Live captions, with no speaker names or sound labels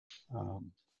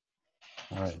Um,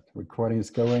 all right, recording is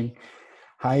going.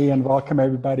 Hi and welcome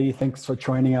everybody. Thanks for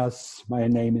joining us. My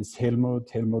name is Helmut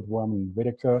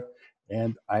Wahrmann-Whitaker,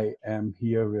 and I am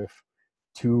here with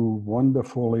two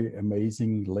wonderfully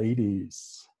amazing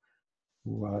ladies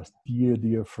who are dear,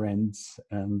 dear friends.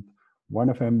 And one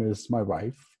of them is my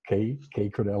wife, Kay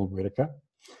Cordell Whitaker.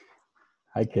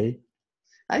 Hi, Kay.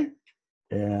 Hi.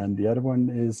 And the other one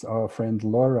is our friend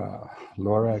Laura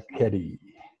Keddy.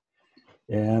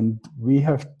 And we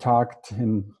have talked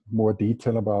in more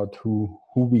detail about who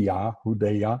we are, who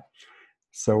they are.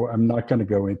 So I'm not going to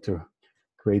go into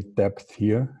great depth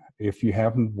here. If you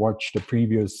haven't watched the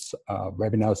previous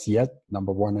webinars yet,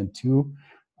 number 1 and 2,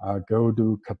 go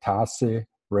to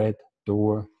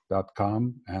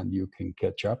katase.reddoor.com and you can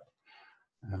catch up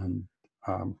and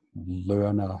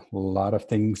learn a lot of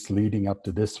things leading up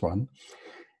to this one.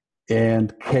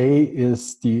 And Kay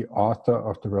is the author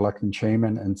of The Reluctant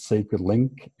Shaman and Sacred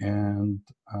Link, and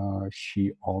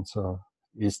she also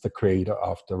is the creator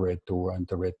of the Red Door and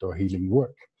the Red Door Healing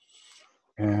Work.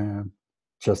 And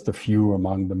just a few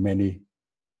among the many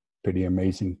pretty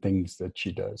amazing things that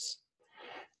she does.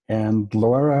 And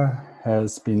Laura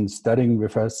has been studying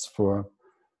with us for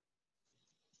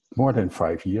more than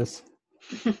 5 years.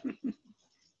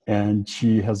 And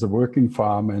she has a working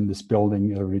farm and is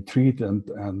building a retreat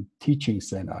and teaching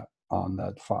center on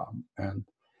that farm. And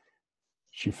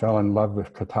she fell in love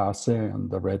with Katase and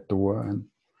the Red Door, and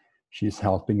she's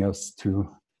helping us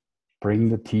to bring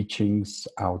the teachings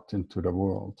out into the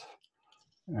world.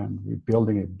 And we're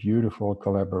building a beautiful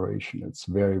collaboration. It's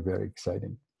very, very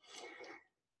exciting.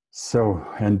 So,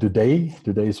 and today's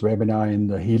webinar in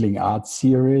the Healing Arts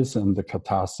series and the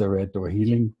Katase Red Door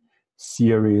Healing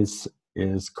series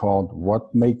is called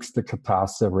What Makes the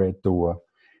Katase Red Door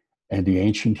and the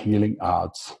Ancient Healing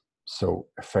Arts So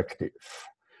Effective.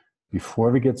 Before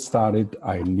we get started,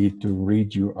 I need to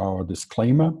read you our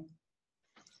disclaimer.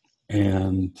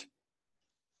 And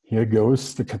here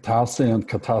goes the Katase and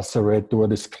Katase Red Door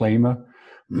disclaimer.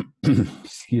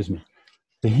 Excuse me.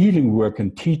 The healing work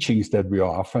and teachings that we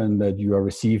offer and that you are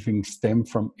receiving stem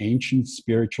from ancient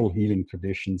spiritual healing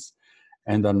traditions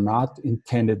and are not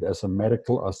intended as a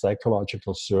medical or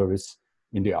psychological service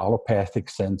in the allopathic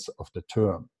sense of the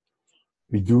term.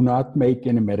 We do not make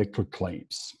any medical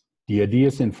claims. The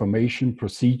ideas, information,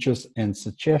 procedures, and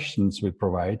suggestions we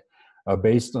provide are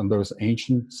based on those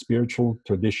ancient spiritual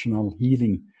traditional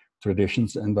healing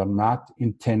traditions and are not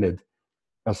intended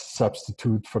as a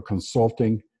substitute for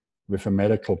consulting with a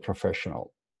medical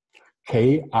professional.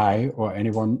 Kay, I, or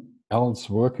anyone else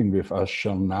working with us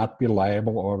shall not be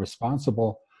liable or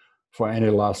responsible for any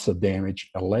loss or damage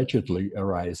allegedly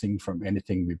arising from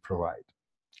anything we provide.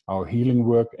 Our healing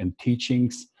work and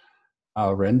teachings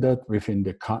are rendered within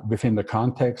the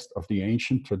context of the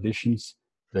ancient traditions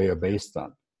they are based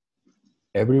on.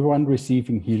 Everyone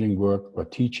receiving healing work or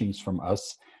teachings from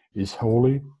us is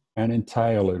wholly and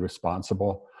entirely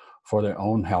responsible for their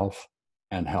own health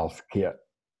and health care.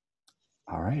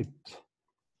 All right.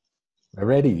 We're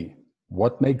ready.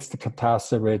 What makes the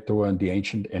Katase Red Door and the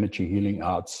ancient energy healing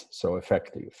arts so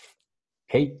effective?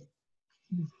 Kate?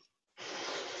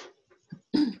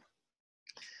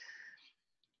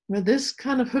 Well, this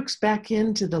kind of hooks back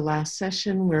into the last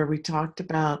session where we talked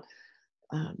about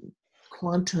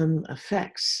quantum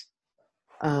effects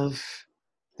of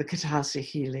the Katase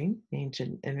healing,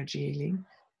 ancient energy healing,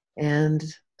 and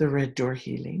the Red Door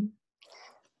healing.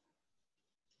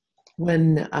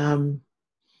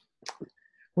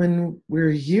 When we're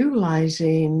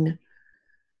utilizing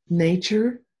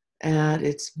nature at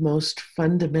its most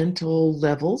fundamental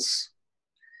levels,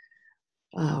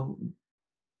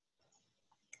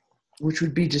 which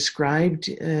would be described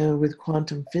with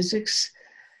quantum physics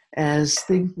as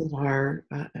things that are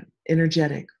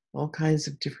energetic, all kinds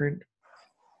of different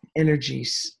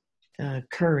energies,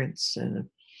 currents, and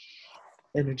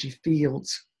energy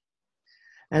fields,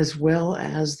 as well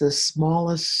as the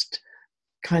smallest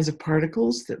kinds of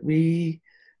particles that we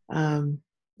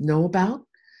know about.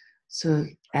 So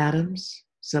atoms,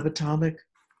 subatomic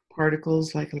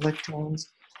particles like electrons,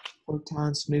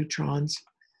 protons, neutrons,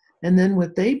 and then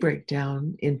what they break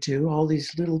down into, all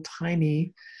these little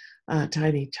tiny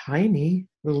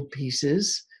little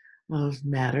pieces of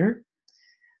matter.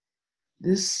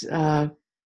 This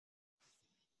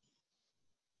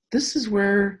is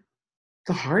where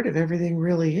the heart of everything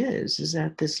really is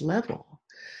at this level,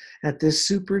 at this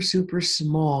super, super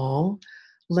small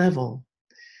level.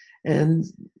 And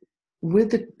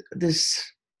with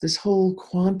this whole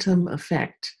quantum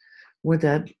effect, what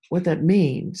that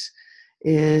means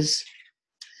is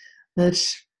that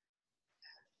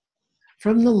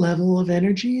from the level of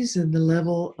energies and the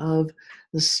level of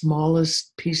the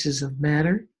smallest pieces of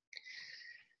matter.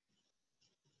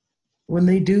 When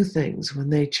they do things,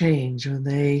 when they change, when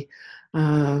they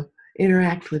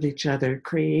interact with each other,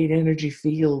 create energy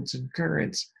fields and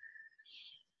currents,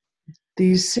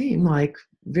 these seem like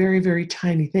very, very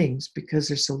tiny things because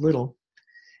they're so little.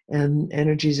 And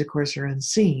energies, of course, are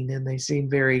unseen, and they seem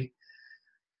very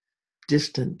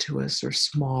distant to us or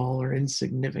small or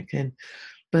insignificant,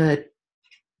 but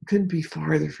couldn't be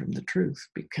farther from the truth,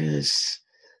 because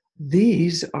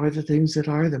these are the things that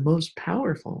are the most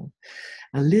powerful.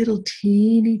 A little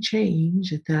teeny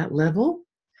change at that level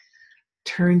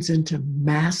turns into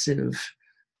massive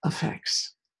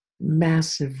effects,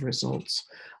 massive results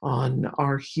on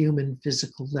our human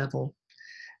physical level,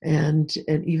 and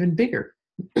even bigger.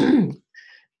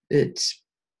 It's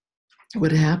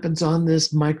what happens on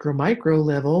this micro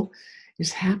level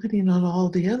is happening on all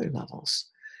the other levels,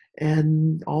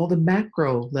 and all the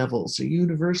macro levels, the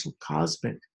universal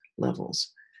cosmic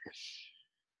levels.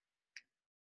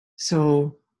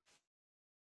 So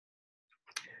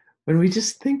when we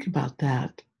just think about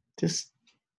that, just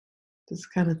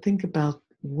kind of think about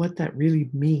what that really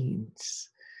means.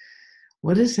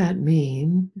 What does that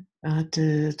mean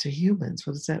to humans?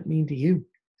 What does that mean to you,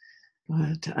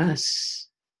 to us?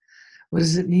 What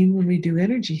does it mean when we do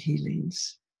energy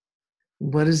healings?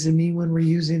 What does it mean when we're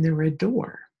using the red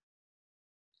door?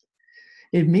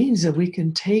 It means that we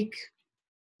can take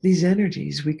these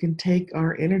energies, we can take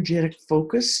our energetic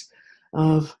focus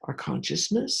of our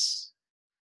consciousness.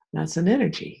 That's an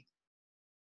energy.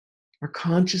 Our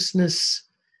consciousness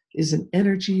is an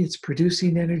energy, it's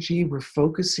producing energy. We're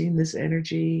focusing this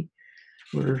energy.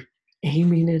 We're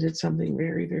aiming it at something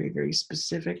very, very, very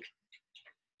specific.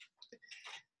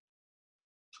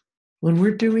 When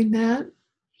we're doing that,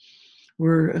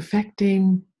 we're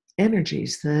affecting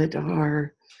energies that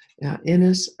are in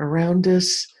us, around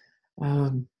us,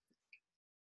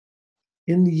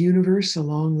 in the universe,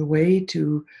 along the way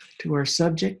to our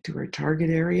subject, to our target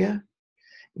area,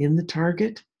 in the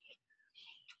target.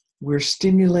 We're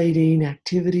stimulating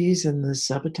activities in the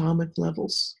subatomic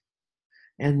levels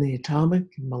and the atomic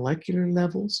and molecular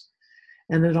levels,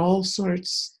 and it all sort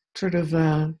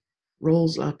of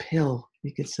rolls uphill,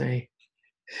 you could say,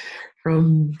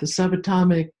 from the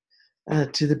subatomic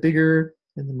to the bigger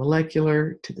and the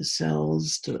molecular, to the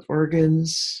cells, to the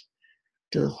organs,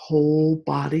 to the whole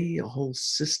body, a whole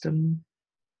system.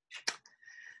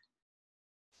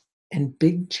 And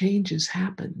big changes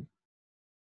happen.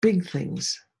 Big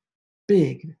things,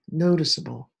 big,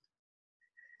 noticeable.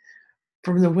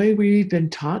 From the way we've been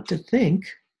taught to think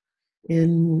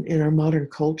in our modern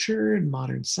culture and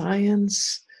modern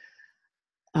science,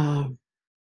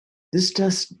 this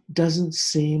just doesn't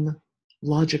seem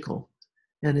logical,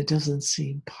 and it doesn't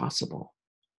seem possible.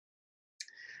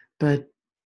 But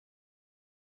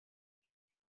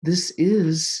this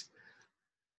is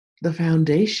the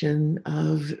foundation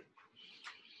of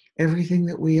everything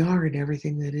that we are and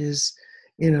everything that is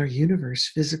in our universe,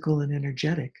 physical and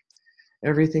energetic.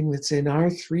 Everything that's in our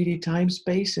 3D time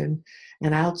space and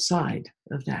outside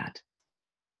of that.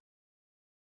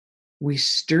 We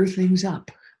stir things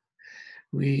up.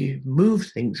 We move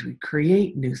things. We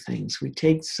create new things. We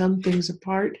take some things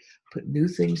apart, put new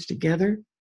things together.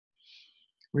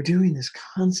 We're doing this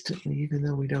constantly, even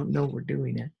though we don't know we're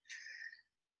doing it.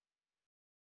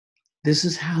 This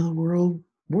is how the world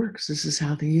works. This is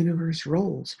how the universe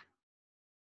rolls.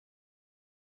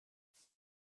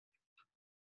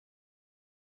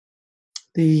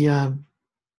 The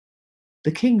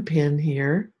kingpin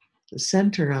here, the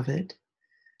center of it,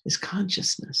 is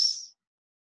consciousness.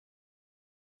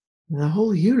 The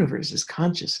whole universe is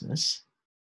consciousness.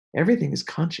 Everything is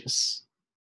conscious.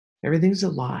 Everything's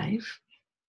alive.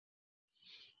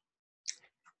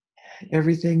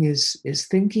 Everything is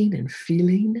thinking and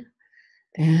feeling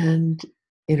and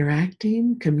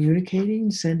interacting,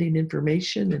 communicating, sending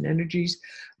information and energies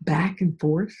back and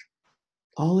forth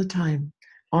all the time,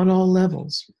 on all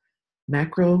levels,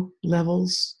 macro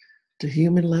levels to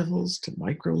human levels to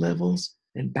micro levels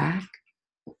and back.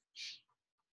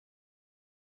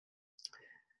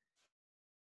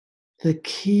 The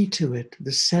key to it,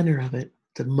 the center of it,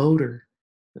 the motor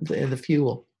and the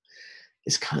fuel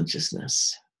is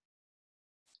consciousness,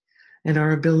 and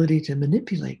our ability to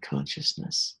manipulate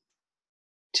consciousness,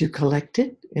 to collect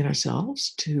it in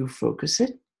ourselves, to focus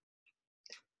it,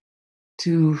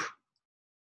 to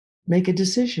make a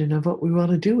decision of what we want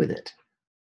to do with it,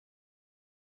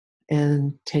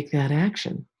 and take that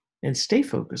action and stay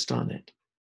focused on it,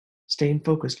 staying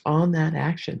focused on that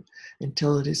action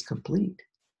until it is complete.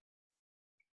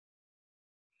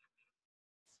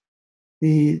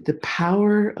 The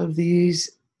power of these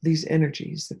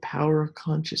energies, the power of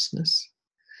consciousness,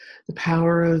 the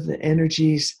power of the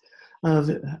energies of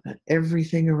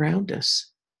everything around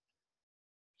us,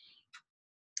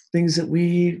 things that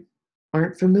we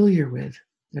aren't familiar with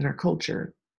in our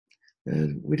culture.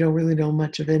 We don't really know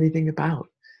much of anything about.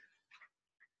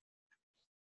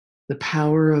 The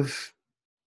power of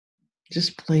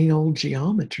just plain old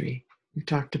geometry. We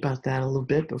talked about that a little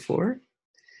bit before.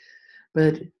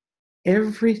 But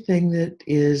everything that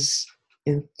is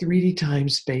in 3D time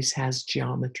space has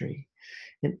geometry.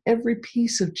 And every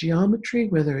piece of geometry,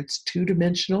 whether it's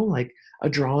two-dimensional, like a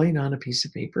drawing on a piece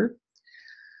of paper,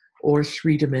 or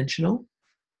three-dimensional,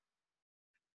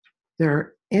 there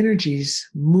are energies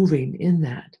moving in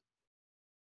that.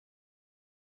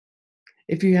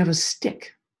 If you have a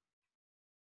stick,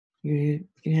 you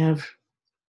have,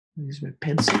 I'll use my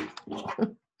pencil.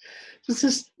 It's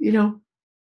just,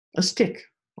 a stick,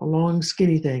 a long,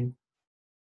 skinny thing.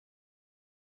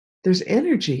 There's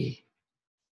energy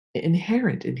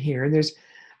inherent in here. And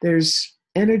there's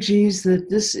energies that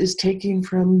this is taking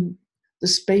from the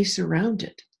space around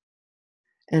it.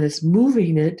 And it's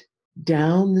moving it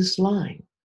down this line,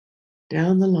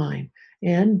 down the line,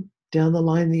 and down the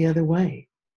line the other way.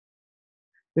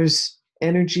 There's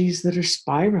energies that are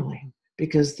spiraling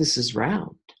because this is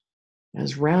round,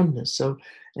 has roundness. So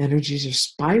energies are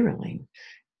spiraling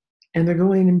and they're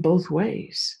going in both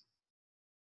ways.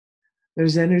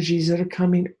 There's energies that are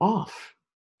coming off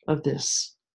of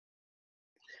this.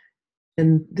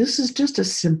 And this is just a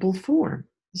simple form.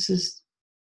 This is,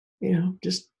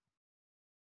 just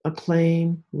a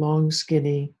plain, long,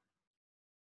 skinny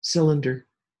cylinder,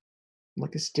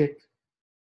 like a stick.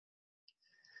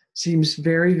 Seems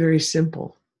very, very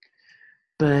simple,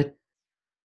 but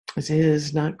it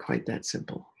is not quite that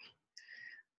simple.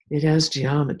 It has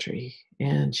geometry,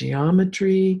 and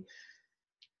geometry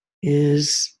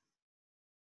is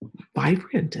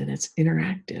vibrant and it's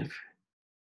interactive.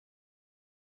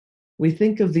 We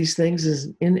think of these things as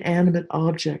an inanimate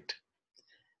object.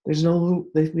 We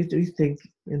think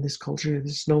in this culture,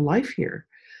 there's no life here,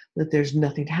 that there's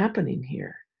nothing happening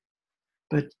here.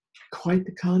 But quite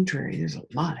the contrary, there's a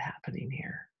lot happening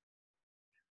here.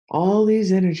 All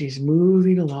these energies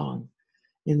moving along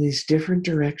in these different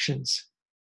directions.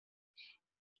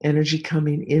 Energy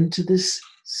coming into this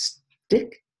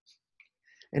stick,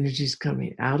 energies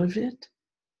coming out of it.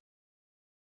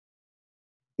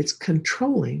 It's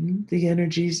controlling the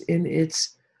energies in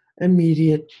its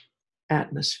immediate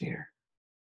atmosphere,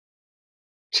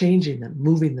 changing them,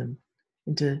 moving them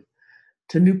into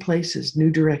new places, new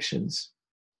directions,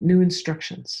 new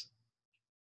instructions.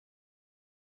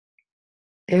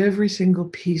 Every single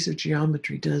piece of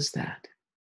geometry does that.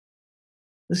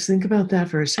 Let's think about that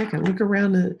for a second. Look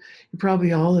around. You're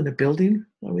probably all in a building,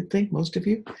 I would think, most of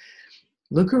you.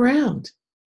 Look around.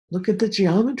 Look at the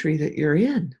geometry that you're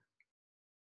in.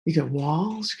 You got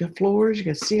walls, you got floors, you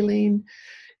got ceiling,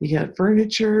 you got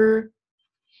furniture,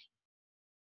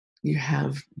 you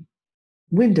have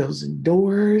windows and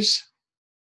doors,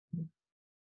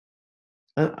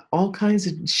 all kinds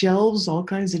of shelves, all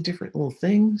kinds of different little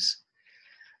things.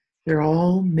 They're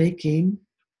all making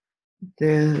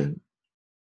the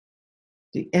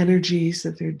energies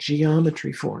that their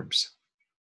geometry forms.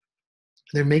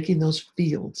 They're making those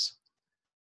fields.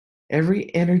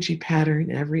 Every energy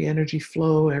pattern, every energy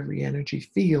flow, every energy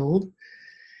field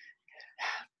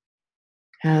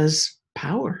has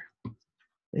power.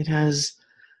 It has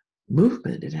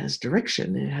movement. It has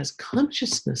direction. It has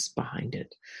consciousness behind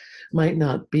it. Might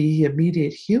not be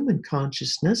immediate human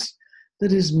consciousness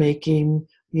that is making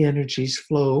the energies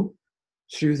flow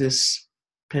through this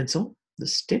pencil, the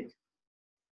stick.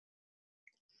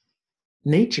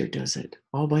 Nature does it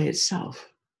all by itself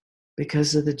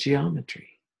because of the geometry.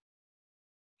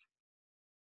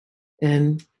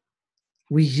 And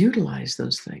we utilize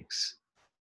those things.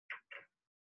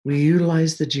 We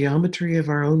utilize the geometry of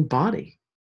our own body.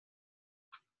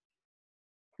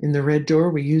 In the red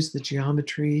door, we use the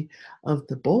geometry of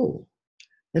the bowl.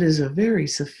 That is a very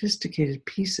sophisticated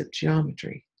piece of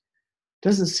geometry.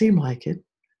 Doesn't seem like it.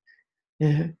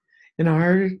 In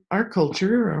our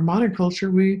culture, our modern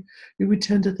culture, we would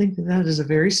tend to think that is a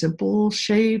very simple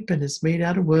shape and it's made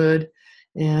out of wood,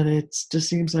 and it just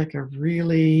seems like a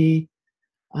really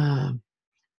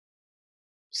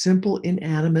simple,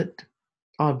 inanimate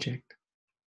object.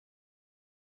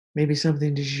 Maybe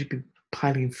something that you should be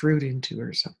piling fruit into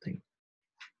or something.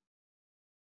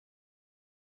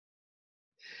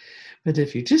 But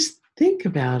if you just think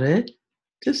about it,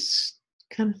 just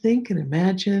kind of think and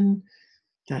imagine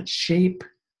that shape,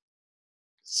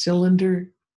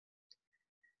 cylinder,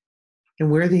 and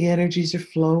where the energies are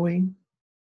flowing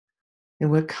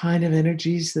and what kind of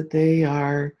energies that they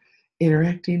are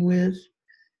interacting with,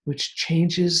 which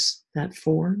changes that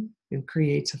form and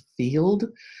creates a field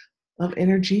of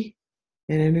energy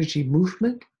and energy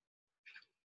movement.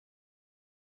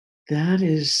 That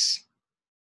is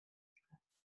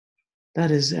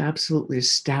absolutely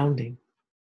astounding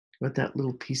what that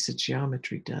little piece of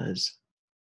geometry does.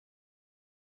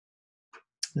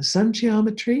 Some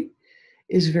geometry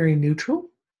is very neutral.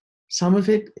 Some of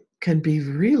it can be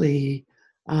really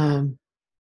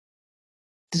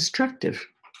destructive,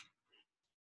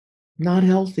 not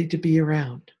healthy to be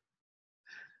around.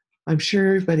 I'm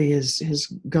sure everybody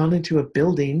has gone into a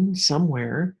building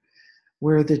somewhere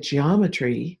where the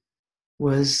geometry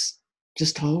was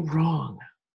just all wrong.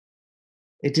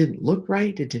 It didn't look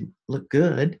right. It didn't look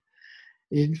good.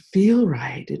 It didn't feel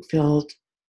right. It felt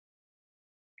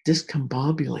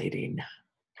discombobulating,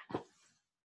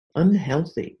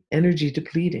 unhealthy, energy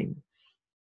depleting.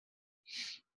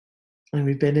 And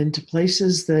we've been into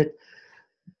places that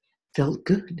felt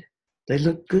good. They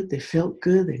looked good. They felt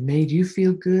good. They made you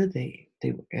feel good. They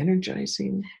were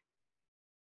energizing.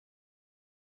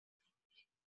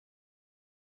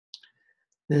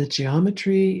 The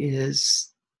geometry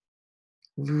is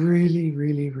really,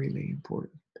 really, really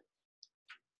important.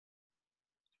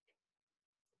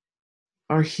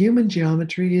 Our human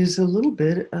geometry is a little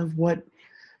bit of what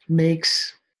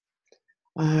makes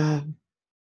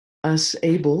us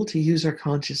able to use our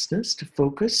consciousness to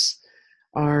focus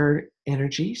our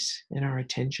energies and our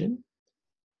attention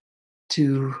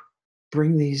to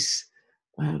bring these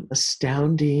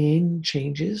astounding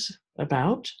changes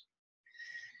about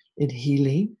in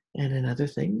healing and in other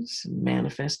things,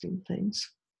 manifesting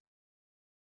things.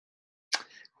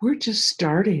 We're just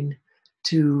starting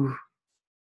to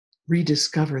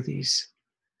rediscover these,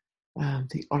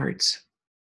 the arts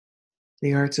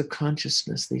of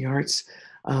consciousness, the arts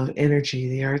of energy,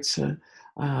 the arts of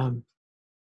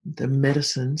the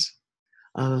medicines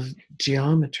of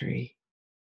geometry.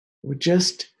 We're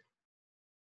just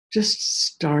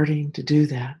starting to do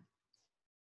that.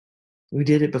 We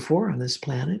did it before on this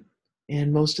planet,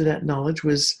 and most of that knowledge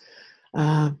was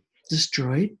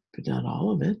destroyed, but not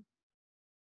all of it.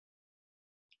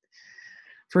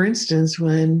 For instance,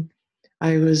 when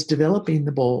I was developing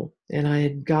the bowl and I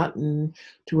had gotten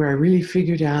to where I really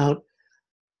figured out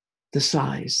the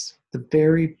size, the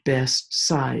very best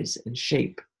size and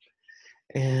shape,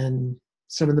 and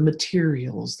some of the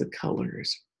materials, the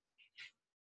colors,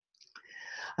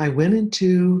 I went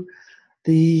into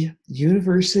the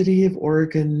University of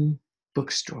Oregon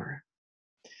bookstore,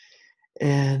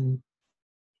 and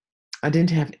I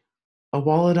didn't have a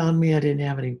wallet on me. I didn't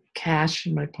have any cash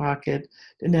in my pocket,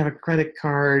 didn't have a credit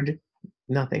card,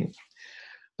 nothing.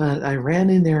 But I ran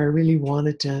in there. I really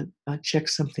wanted to check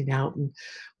something out. And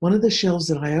one of the shelves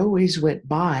that I always went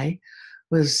by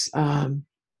was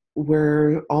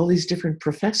where all these different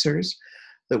professors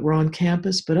that were on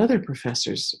campus, but other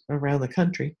professors around the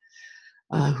country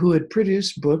who had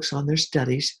produced books on their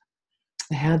studies,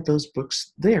 had those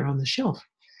books there on the shelf.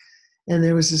 And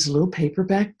there was this little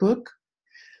paperback book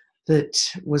that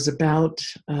was about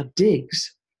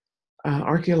digs,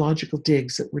 archaeological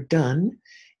digs that were done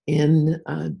in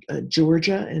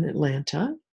Georgia and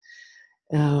Atlanta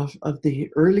of the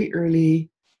early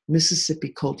Mississippi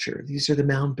culture. These are the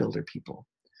mound builder people,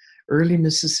 early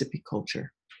Mississippi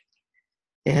culture.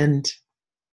 And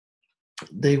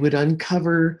they would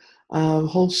uncover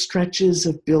whole stretches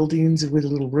of buildings with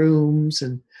little rooms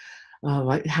and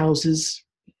like houses,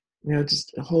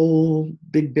 just a whole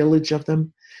big village of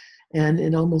them. And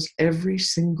in almost every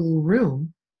single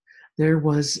room, there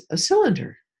was a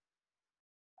cylinder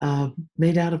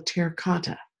made out of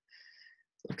terracotta,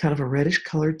 kind of a reddish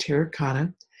colored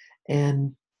terracotta.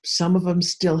 And some of them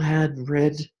still had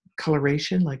red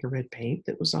coloration, like a red paint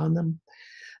that was on them.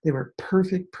 They were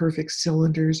perfect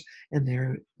cylinders, and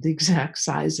they're the exact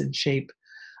size and shape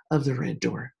of the red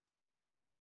door.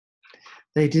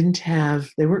 They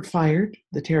weren't fired.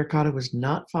 The terracotta was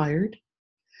not fired.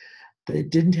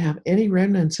 It didn't have any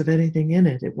remnants of anything in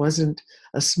it. It wasn't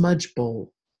a smudge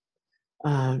bowl.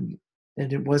 And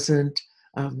it wasn't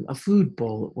a food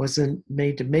bowl. It wasn't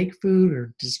made to make food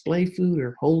or display food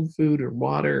or hold food or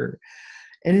water or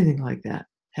anything like that.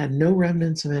 Had no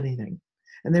remnants of anything.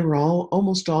 And they were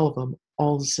almost all of them,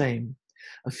 all the same.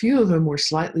 A few of them were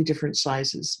slightly different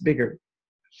sizes, bigger.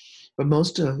 But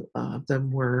most of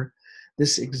them were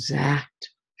this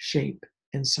exact shape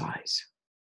and size.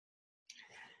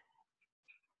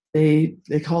 They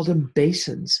called them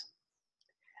basins,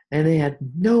 and they had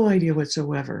no idea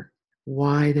whatsoever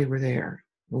why they were there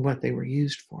and what they were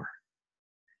used for.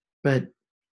 But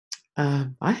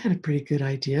I had a pretty good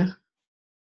idea.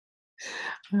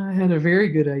 I had a very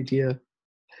good idea.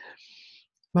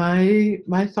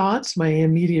 My thoughts, my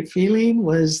immediate feeling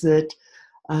was that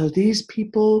these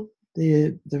people,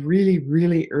 the really,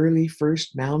 really early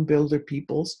first mound builder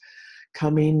peoples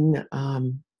coming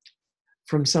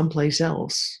from someplace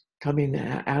else, coming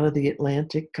out of the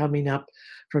Atlantic, coming up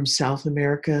from South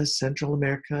America, Central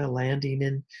America,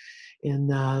 landing in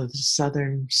the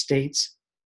southern states,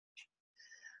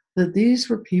 that these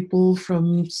were people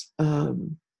from a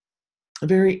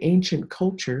very ancient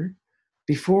culture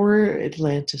before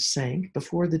Atlantis sank,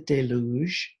 before the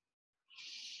deluge,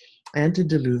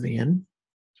 antediluvian,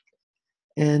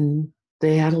 and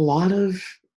they had a lot of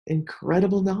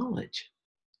incredible knowledge.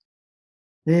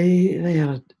 They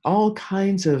had all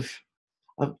kinds of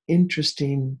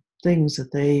interesting things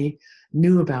that they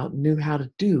knew about, knew how to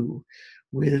do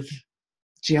with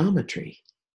geometry.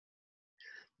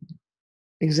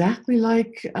 Exactly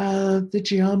like the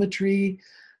geometry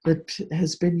that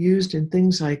has been used in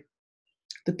things like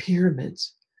the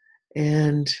pyramids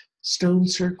and stone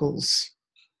circles,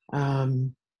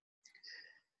 um,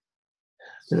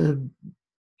 the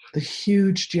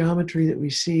huge geometry that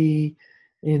we see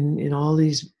in all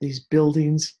these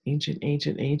buildings,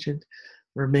 ancient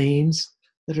remains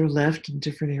that are left in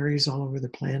different areas all over the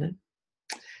planet,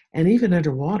 and even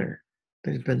underwater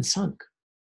that have been sunk.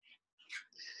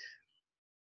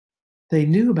 They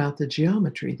knew about the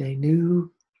geometry. They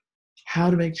knew how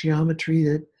to make geometry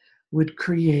that would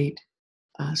create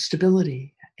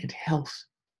stability and health,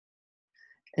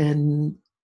 and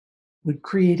would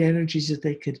create energies that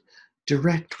they could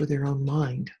direct with their own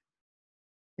mind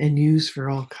and use for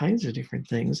all kinds of different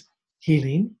things.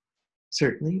 Healing,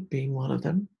 certainly, being one of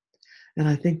them. And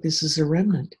I think this is a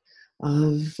remnant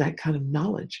of that kind of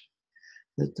knowledge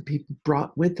that the people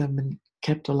brought with them and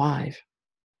kept alive.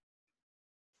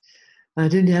 I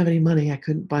didn't have any money. I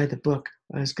couldn't buy the book.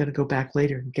 I was going to go back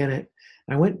later and get it.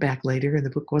 I went back later and the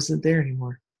book wasn't there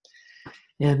anymore.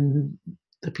 And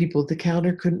the people at the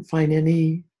counter couldn't find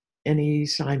any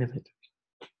sign of it.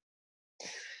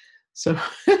 So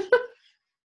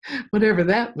whatever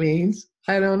that means,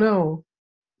 I don't know.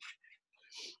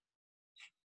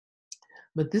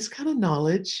 But this kind of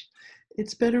knowledge,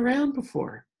 it's been around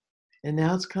before, and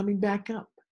now it's coming back up.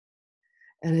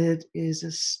 And it is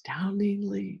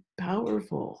astoundingly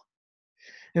powerful.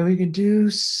 And we can do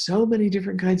so many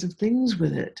different kinds of things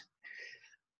with it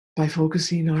by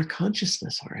focusing our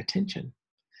consciousness, our attention.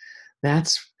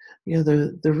 That's,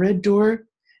 the red door,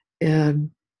 it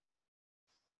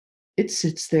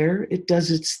sits there, it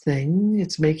does its thing,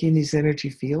 it's making these energy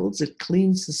fields, it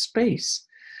cleans the space,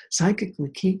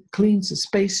 psychically cleans the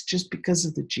space just because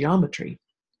of the geometry,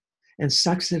 and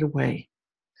sucks it away,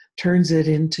 turns it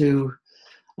into,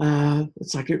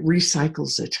 it's like it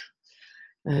recycles it,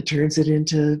 turns it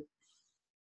into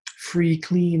free,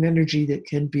 clean energy that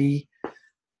can be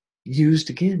used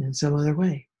again in some other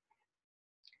way.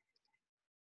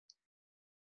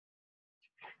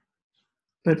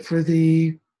 But for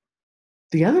the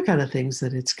other kind of things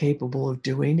that it's capable of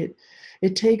doing,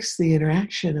 it takes the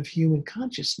interaction of human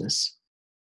consciousness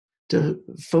to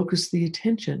focus the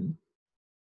attention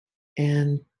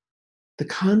and the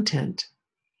content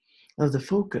of the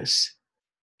focus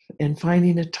and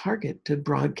finding a target to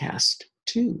broadcast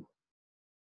to,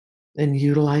 and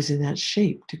utilizing that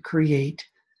shape to create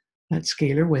that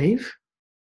scalar wave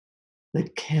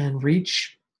that can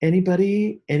reach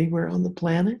anybody anywhere on the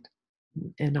planet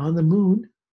and on the moon,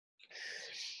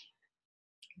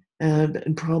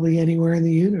 and probably anywhere in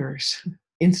the universe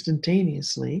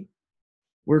instantaneously,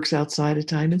 works outside of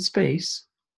time and space.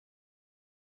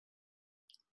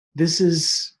 This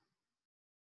is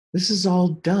all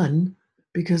done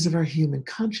because of our human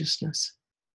consciousness.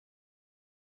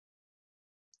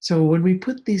 So when we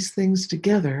put these things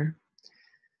together,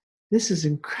 this is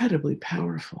incredibly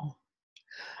powerful.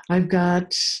 I've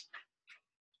got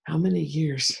how many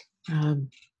years?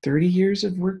 30 years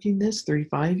of working this,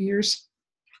 35 years.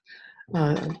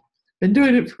 Been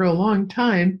doing it for a long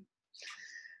time.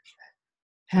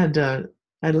 Had a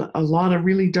lot of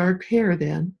really dark hair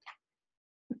then.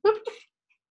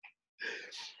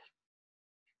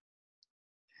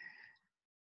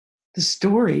 The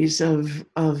stories of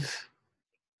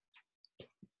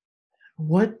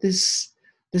what this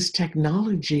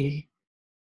technology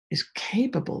is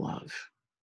capable of,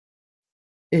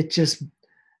 it just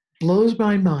blows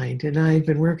my mind. And I've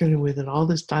been working with it all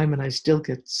this time, and I still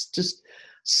get just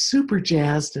super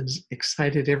jazzed and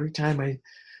excited every time I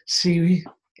see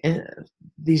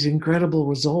these incredible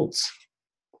results.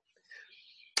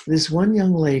 This one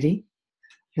young lady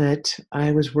that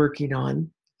I was working on,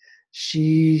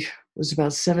 she was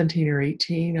about 17 or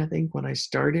 18, I think, when I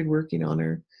started working on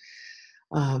her.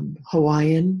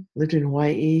 Hawaiian, lived in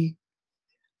Hawaii,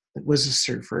 was a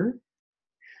surfer.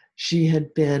 She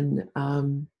had been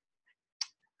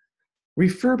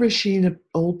refurbishing an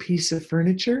old piece of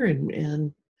furniture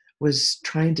and was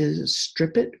trying to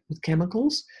strip it with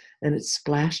chemicals, and it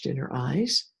splashed in her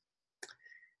eyes,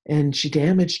 and she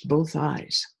damaged both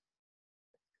eyes.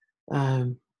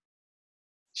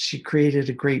 She created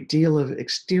a great deal of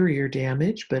exterior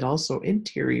damage, but also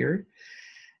interior,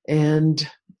 and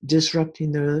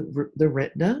disrupting the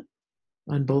retina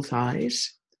on both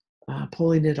eyes,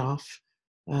 pulling it off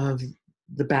of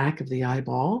the back of the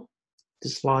eyeball,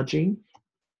 dislodging.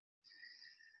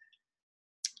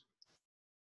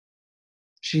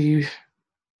 She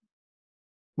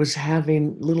was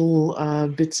having little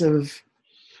bits of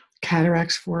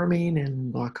cataracts forming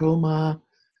and glaucoma.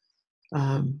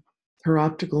 Her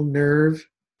optical nerve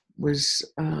was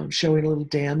showing a little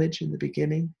damage in the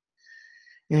beginning.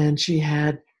 And she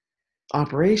had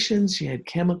operations, she had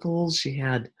chemicals, she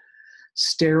had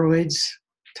steroids,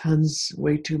 tons,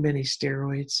 way too many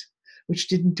steroids, which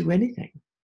didn't do anything.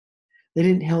 They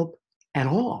didn't help at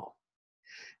all.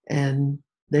 And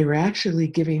they were actually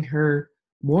giving her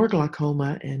more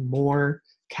glaucoma and more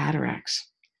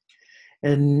cataracts.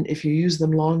 And if you use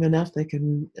them long enough, they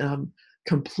can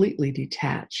completely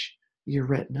detach your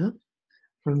retina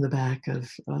from the back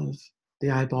of the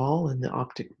eyeball and the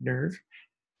optic nerve.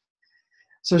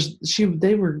 So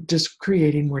they were just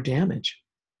creating more damage.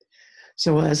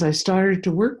 So as I started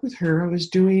to work with her, I was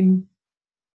doing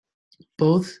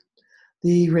both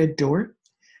the red door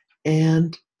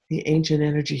and the ancient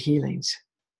energy healings.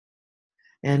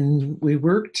 And we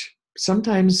worked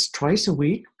sometimes twice a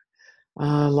week.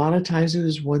 A lot of times it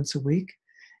was once a week,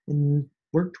 and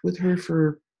worked with her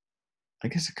for, I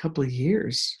guess, a couple of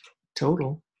years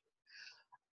total.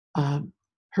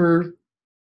 Her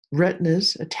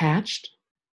retinas attached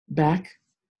back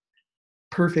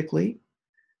perfectly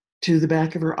to the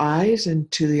back of her eyes and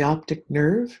to the optic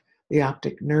nerve. The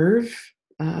optic nerve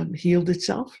healed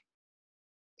itself.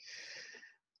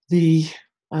 The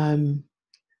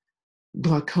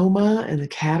glaucoma and the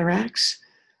cataracts,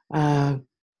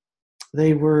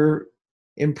 they were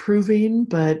improving,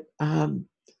 but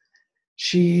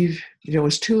she, it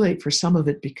was too late for some of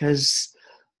it because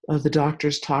the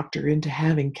doctors talked her into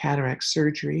having cataract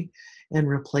surgery and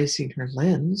replacing her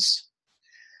lens.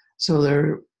 So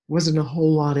there wasn't a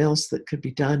whole lot else that could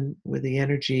be done with the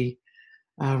energy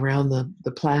around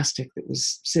the plastic that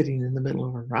was sitting in the middle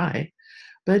of her eye.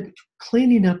 But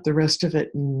cleaning up the rest of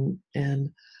it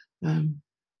and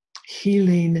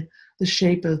healing the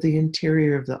shape of the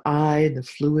interior of the eye and the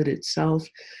fluid itself,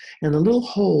 and the little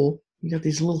hole, you got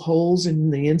these little holes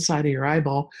in the inside of your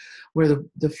eyeball where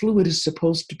the fluid is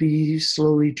supposed to be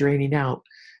slowly draining out,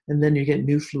 and then you get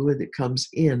new fluid that comes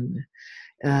in,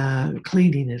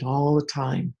 cleaning it all the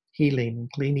time, healing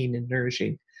and cleaning and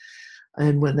nourishing.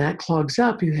 And when that clogs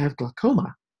up, you have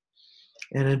glaucoma,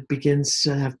 and it begins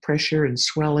to have pressure and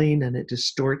swelling, and it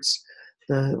distorts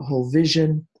the whole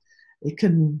vision. It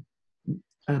can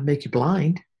make you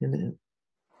blind, and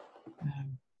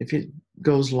if it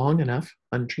goes long enough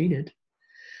untreated.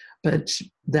 But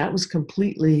that was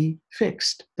completely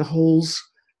fixed. The holes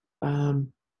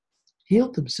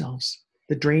healed themselves.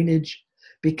 The drainage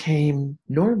became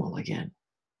normal again.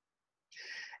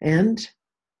 And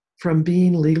from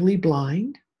being legally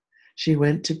blind, she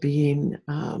went to being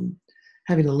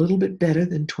having a little bit better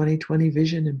than 20/20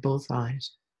 vision in both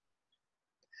eyes.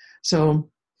 So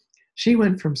she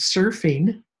went from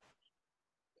surfing,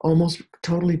 almost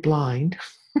totally blind,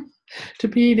 to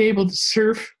being able to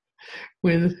surf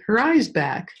with her eyes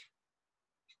back.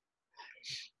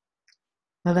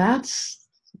 Now that's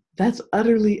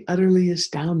utterly, utterly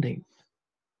astounding.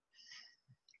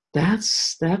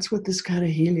 That's what this kind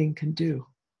of healing can do.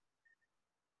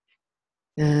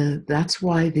 And that's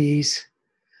why these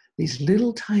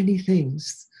little tiny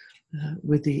things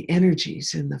with the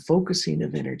energies and the focusing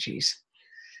of energies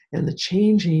and the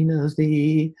changing of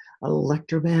the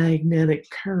electromagnetic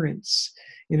currents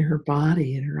in her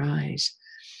body, in her eyes,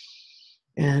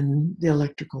 and the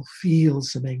electrical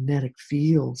fields, the magnetic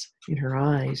fields in her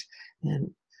eyes, and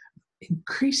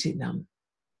increasing them.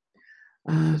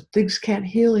 Things can't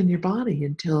heal in your body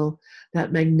until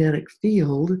that magnetic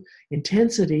field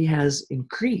intensity has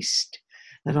increased.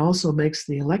 That also makes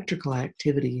the electrical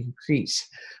activity increase.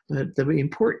 But the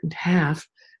important half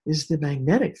is the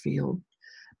magnetic field,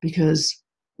 because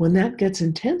when that gets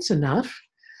intense enough,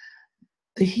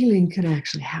 the healing can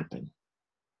actually happen.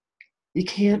 You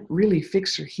can't really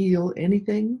fix or heal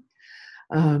anything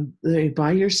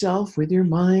by yourself, with your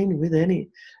mind, with any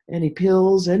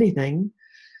pills, anything,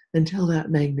 until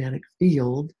that magnetic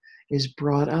field is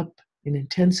brought up in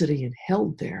intensity and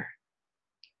held there.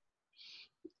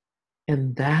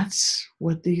 And that's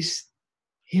what these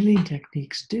healing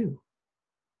techniques do.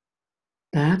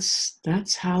 That's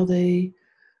how they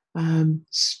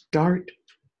start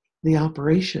the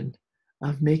operation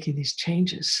of making these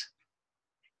changes.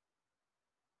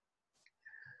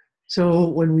 So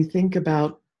when we think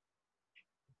about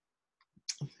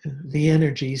the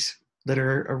energies that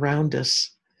are around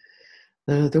us,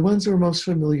 the ones we're most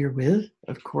familiar with,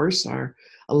 of course, are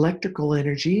electrical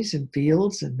energies and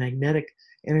fields, and magnetic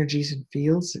energies and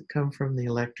fields that come from the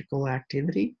electrical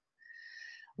activity.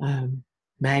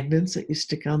 Magnets that you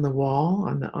stick on the wall,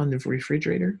 on the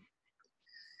refrigerator.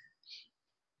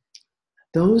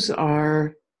 Those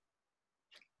are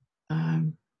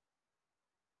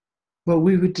what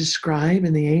we would describe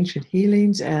in the ancient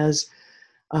healings as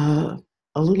a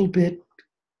little bit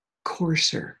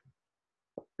coarser.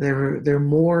 They're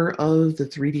more of the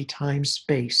 3D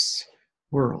time-space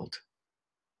world.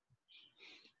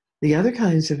 The other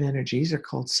kinds of energies are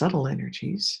called subtle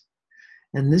energies.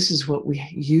 And this is what we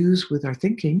use with our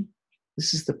thinking.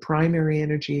 This is the primary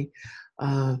energy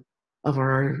of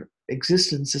our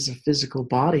existence as a physical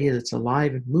body that's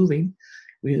alive and moving.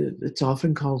 It's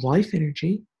often called life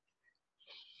energy.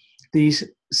 These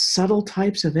subtle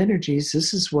types of energies,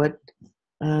 this is what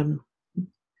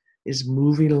is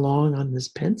moving along on this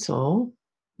pencil,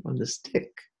 on the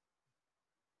stick.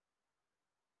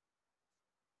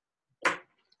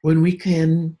 When we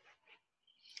can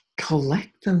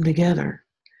collect them together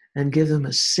and give them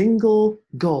a single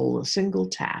goal, a single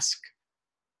task,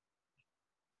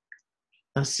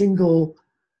 a single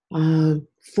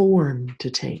form to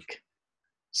take,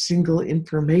 single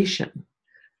information,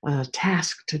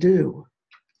 task to do,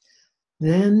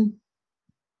 then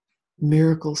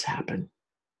miracles happen.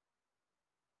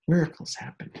 Miracles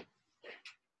happen.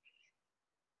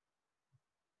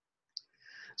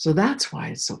 So that's why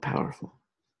it's so powerful.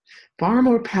 Far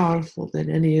more powerful than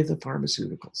any of the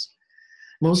pharmaceuticals.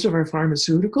 Most of our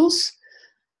pharmaceuticals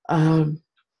are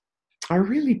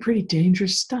really pretty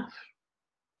dangerous stuff.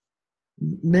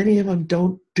 Many of them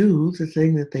don't do the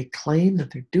thing that they claim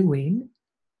that they're doing.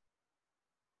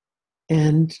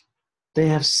 And they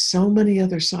have so many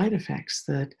other side effects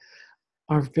that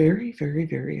are very, very,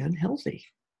 very unhealthy.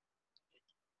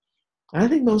 I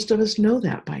think most of us know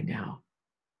that by now.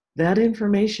 That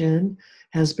information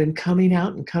has been coming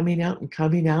out and coming out and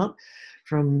coming out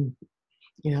from,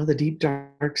 the deep,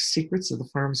 dark secrets of the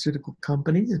pharmaceutical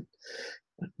companies,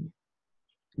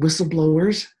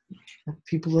 whistleblowers,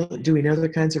 people doing other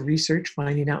kinds of research,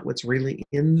 finding out what's really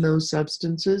in those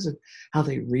substances and how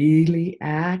they really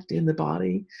act in the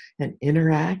body and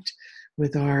interact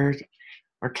with our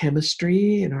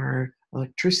chemistry and our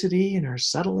electricity and our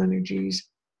subtle energies.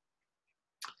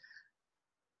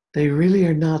 They really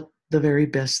are not the very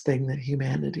best thing that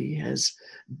humanity has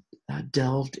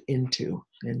delved into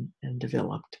and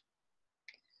developed.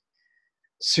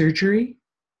 Surgery,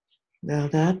 now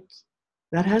that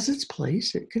has its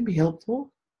place. It can be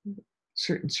helpful in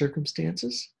certain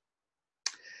circumstances.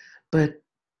 But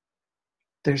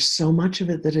there's so much of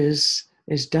it that is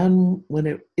done when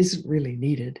it isn't really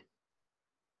needed.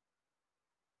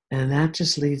 And that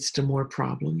just leads to more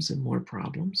problems and more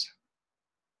problems.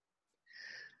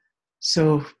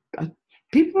 So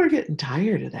people are getting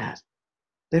tired of that.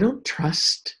 They don't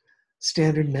trust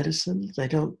standard medicine. They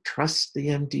don't trust the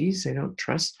MDs. They don't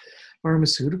trust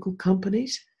pharmaceutical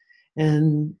companies.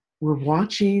 And we're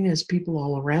watching as people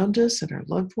all around us and our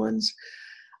loved ones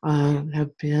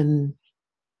have been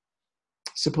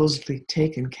supposedly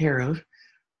taken care of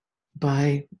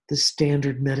by the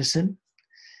standard medicine,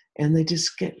 and they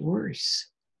just get worse.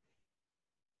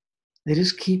 They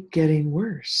just keep getting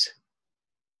worse.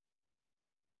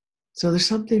 So there's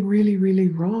something really, really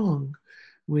wrong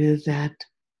with that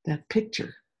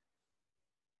picture,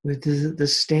 with the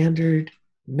standard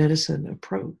medicine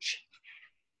approach.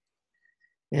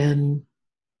 And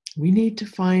we need to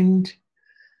find,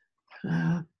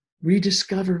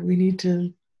 rediscover, we need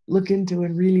to look into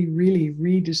and really, really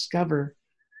rediscover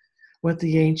what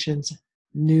the ancients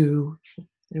knew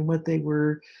and what they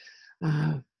were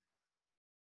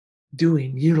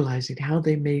doing, utilizing, how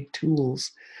they made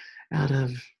tools out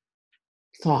of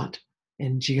thought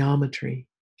and geometry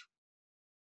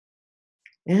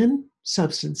and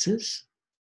substances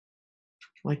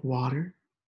like water,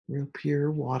 real pure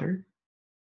water,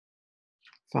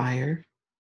 fire.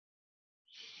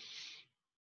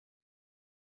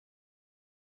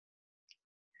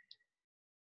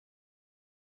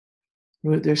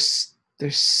 There's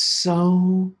there's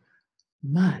so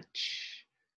much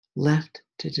left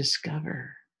to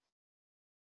discover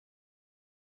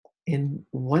in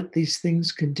what these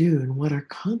things can do and what our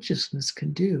consciousness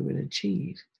can do and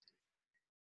achieve.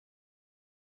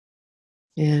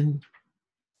 And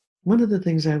one of the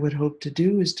things I would hope to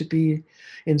do is to be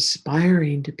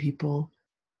inspiring to people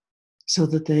so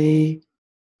that they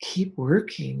keep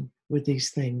working with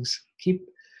these things, keep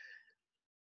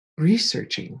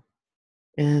researching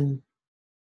and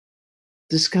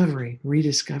discovering,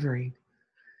 rediscovering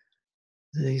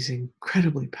these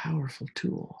incredibly powerful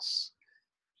tools.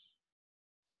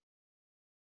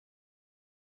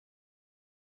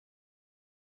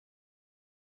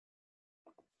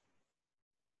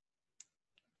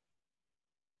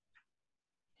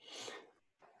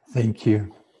 Thank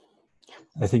you.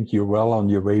 I think you're well on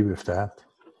your way with that.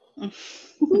 I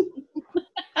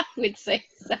would say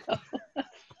so.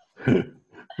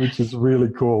 Which is really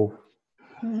cool.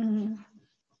 Mm.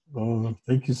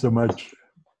 Thank you so much.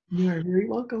 You are very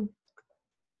welcome.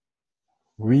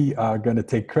 We are going to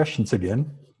take questions again.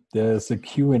 There's a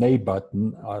Q&A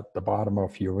button at the bottom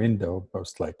of your window,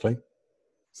 most likely.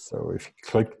 So if you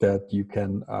click that, you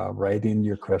can write in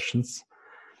your questions.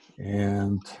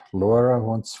 And Laura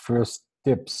wants first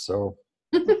tips. So,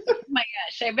 oh my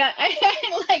gosh, I bet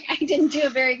I didn't do a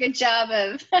very good job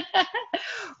of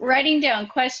writing down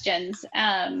questions.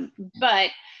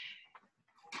 But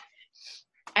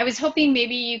I was hoping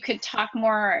maybe you could talk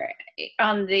more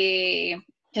on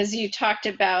because you talked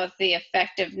about the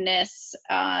effectiveness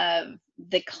of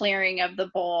the clearing of the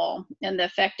bowl and the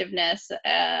effectiveness.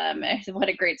 What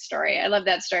a great story. I love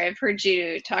that story. I've heard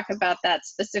you talk about that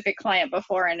specific client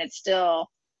before, and it's still,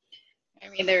 I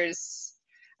mean,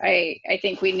 I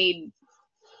think we need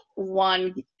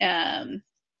one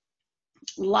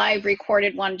live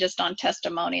recorded one just on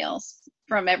testimonials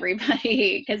from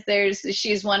everybody, because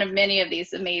she's one of many of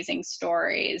these amazing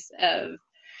stories of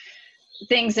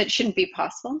things that shouldn't be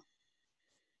possible,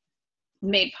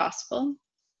 made possible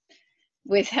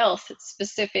with health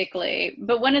specifically.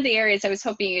 But one of the areas I was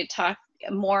hoping you'd talk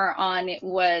more on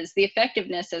was the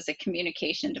effectiveness as a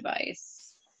communication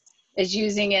device, as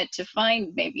using it to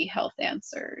find maybe health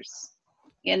answers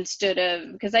instead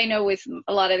of, because I know with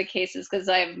a lot of the cases, because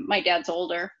my dad's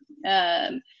older,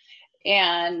 and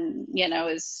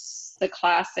is the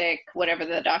classic whatever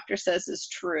the doctor says is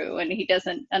true, and he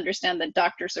doesn't understand that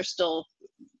doctors are still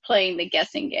playing the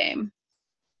guessing game,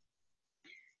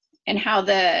 and how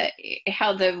the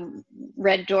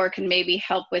red door can maybe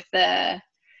help with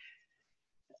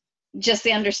just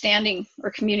the understanding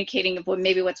or communicating of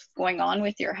what's going on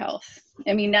with your health.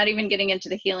 I mean, not even getting into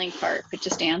the healing part, but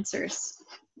just answers.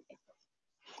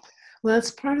 Well,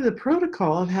 that's part of the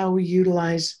protocol of how we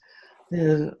utilize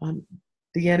the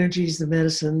energies, the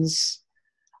medicines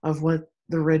of what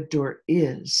the red door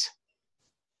is.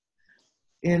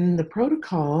 In the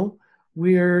protocol,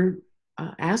 we're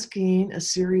asking a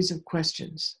series of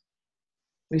questions.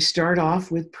 We start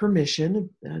off with permission.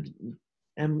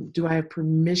 And do I have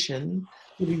permission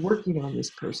to be working on this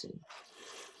person?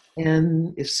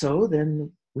 And if so, then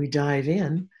we dive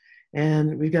in,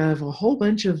 and we have a whole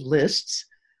bunch of lists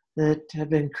that have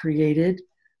been created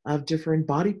of different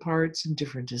body parts and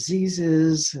different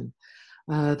diseases, and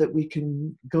that we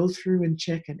can go through and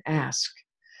check and ask.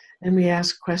 And we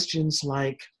ask questions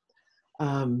like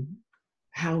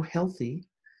how healthy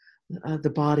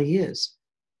the body is.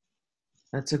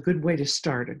 That's a good way to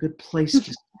start, a good place to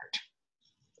start.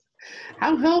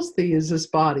 How healthy is this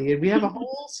body? And we have a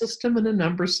whole system and a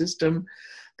number system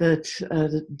that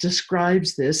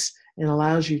describes this and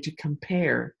allows you to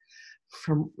compare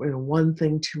from one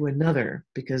thing to another,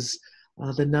 because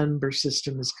the number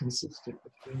system is consistent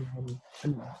between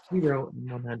 0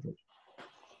 and 100.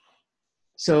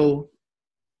 So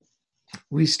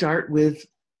we start with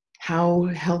how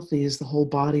healthy is the whole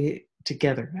body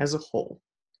together as a whole.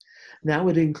 And that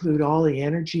would include all the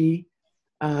energy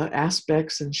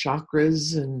aspects and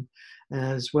chakras, and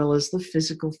as well as the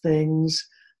physical things,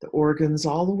 the organs,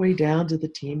 all the way down to the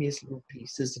teeniest little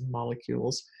pieces and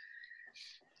molecules.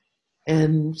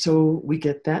 And so we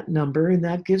get that number, and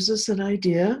that gives us an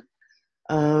idea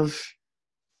of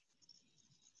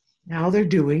how they're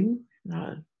doing,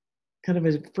 kind of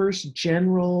a first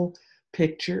general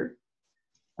picture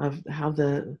of how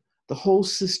the whole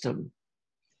system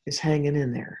is hanging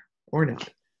in there or not.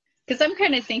 Because I'm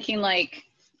kind of thinking like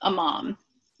a mom.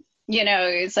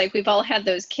 It's like we've all had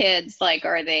those kids, like,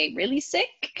 are they really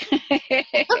sick?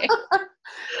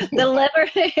 The liver,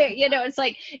 it's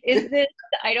like, is this,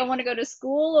 I don't want to go to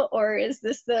school, or is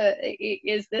this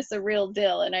a real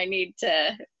deal and I need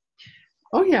to?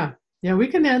 Oh yeah. Yeah, we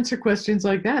can answer questions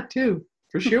like that too.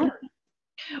 for sure.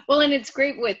 Well, and it's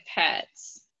great with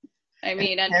pets. I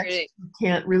mean,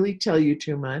 Can't really tell you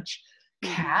too much.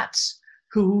 Cats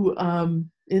who,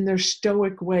 in their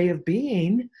stoic way of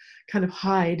being, kind of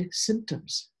hide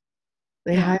symptoms.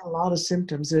 They hide a lot of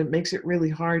symptoms, and it makes it really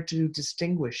hard to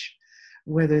distinguish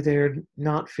whether they're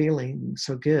not feeling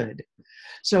so good.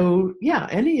 So, yeah,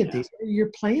 any of these,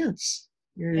 your plants,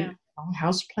 your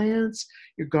house plants,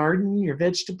 your garden, your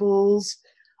vegetables,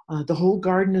 the whole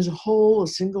garden as a whole, a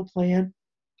single plant.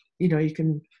 You know, you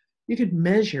could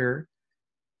measure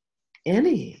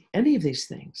any of these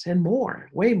things and more,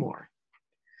 way more.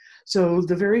 So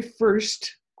the very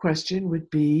first question would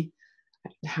be,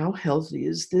 how healthy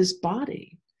is this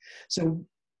body? So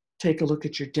take a look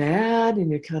at your dad,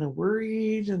 and you're kind of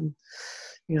worried, and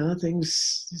you know,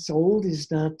 he's old,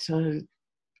 he's not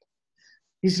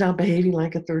behaving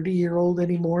like a 30-year-old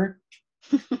anymore.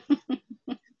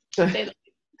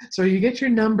 So you get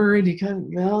your number, and you kind of,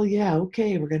 well, yeah,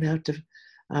 okay, we're going to have to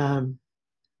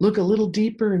look a little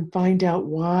deeper and find out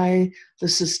why the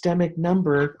systemic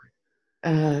number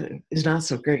is not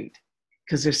so great,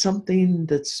 because there's something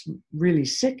that's really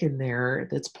sick in there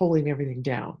that's pulling everything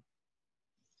down.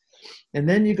 And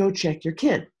then you go check your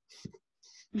kid.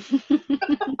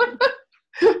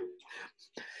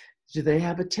 Do they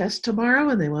have a test tomorrow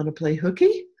and they want to play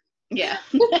hooky? Yeah.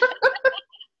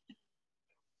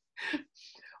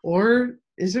 Or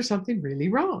is there something really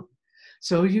wrong?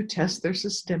 So you test their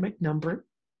systemic number,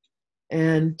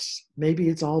 and maybe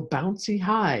it's all bouncy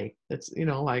high. That's, you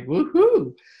know, like,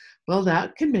 woohoo. Well,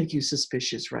 that can make you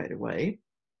suspicious right away.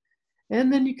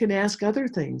 And then you can ask other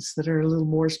things that are a little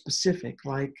more specific,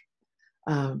 like,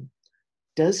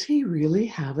 does he really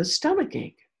have a stomach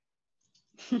ache?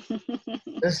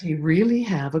 Does he really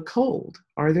have a cold?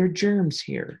 Are there germs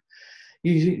here?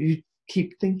 You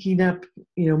keep thinking up,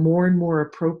 you know, more and more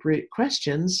appropriate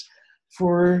questions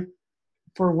for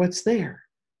what's there.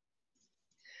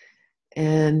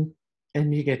 And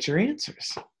you get your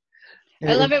answers.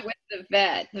 I love it with the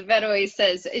vet. The vet always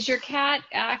says, is your cat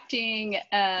acting,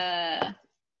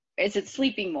 is it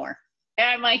sleeping more? And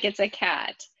I'm like, it's a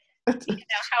cat. You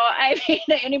know how, I mean,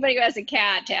 anybody who has a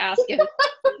cat, to ask if,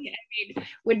 I mean,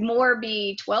 would more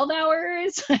be 12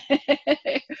 hours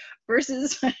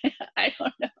versus, I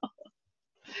don't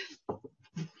know.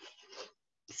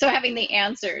 So having the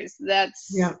answers,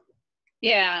 that's,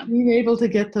 yeah. Being able to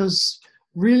get those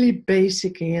really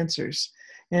basic answers,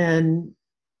 and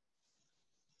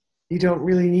you don't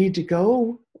really need to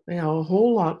go, you know, a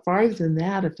whole lot farther than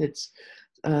that if it's,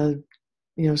 you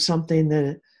know, something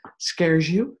that scares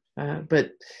you.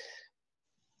 But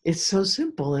it's so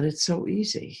simple and it's so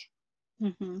easy.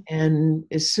 Mm-hmm. And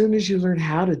as soon as you learn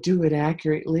how to do it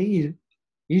accurately,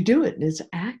 you do it, and it's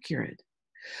accurate.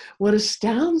 What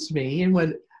astounds me, and what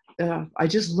I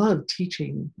just love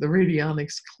teaching the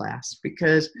radionics class,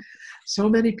 because so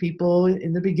many people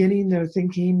in the beginning, they're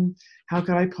thinking, how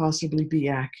could I possibly be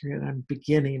accurate? I'm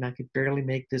beginning. I could barely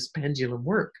make this pendulum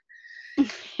work.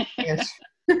 Yes.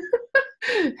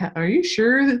 Are you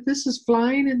sure that this is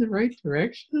flying in the right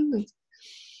direction?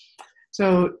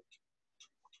 So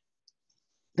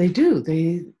they do.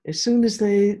 As soon as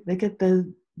they get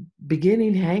the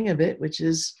beginning hang of it, which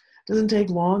doesn't take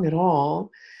long at all,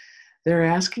 they're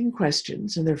asking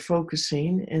questions, and they're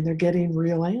focusing, and they're getting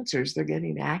real answers. They're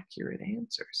getting accurate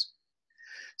answers.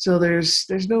 So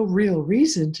there's no real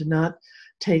reason to not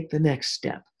take the next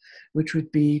step, which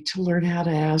would be to learn how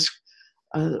to ask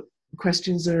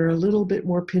questions that are a little bit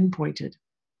more pinpointed,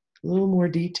 a little more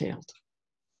detailed.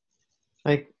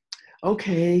 Like,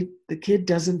 okay, the kid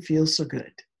doesn't feel so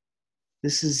good.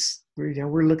 This is, you know,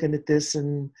 we're looking at this,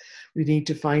 and we need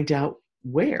to find out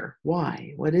where,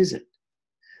 why, what is it?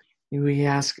 And we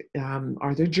ask,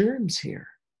 are there germs here?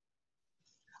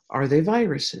 Are they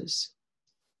viruses?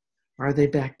 Are they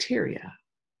bacteria?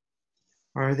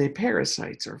 Are they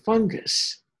parasites or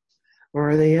fungus? Or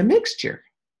are they a mixture?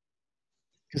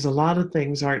 Because a lot of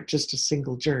things aren't just a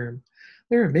single germ.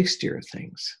 They're a mixture of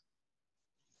things.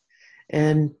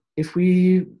 And if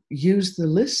we use the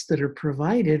lists that are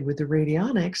provided with the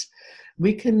radionics,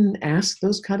 we can ask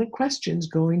those kind of questions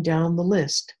going down the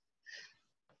list.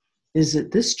 Is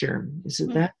it this germ? Is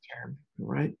it that germ?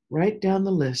 Right down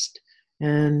the list.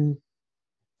 And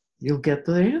you'll get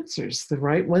the answers. The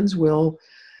right ones will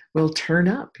turn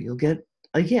up. You'll get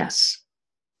a yes.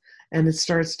 And it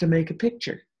starts to make a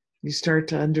picture. You start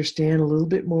to understand a little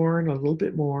bit more and a little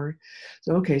bit more.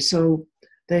 So, okay, so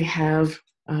they have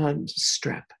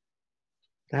strep.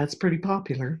 That's pretty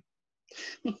popular.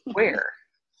 Where?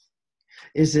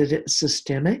 Is it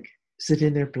systemic? Is it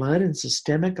in their blood and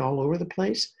systemic all over the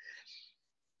place?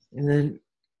 And then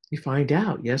You find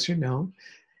out, yes or no.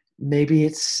 Maybe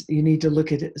it's, you need to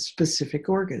look at specific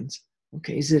organs.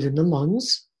 Okay, is it in the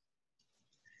lungs?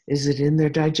 Is it in their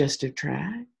digestive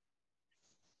tract?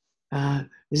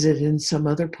 Is it in some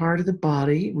other part of the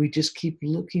body? We just keep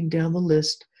looking down the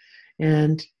list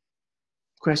and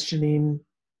questioning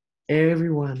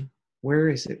everyone. Where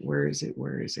is it? Where is it?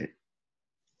 Where is it?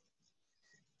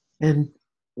 And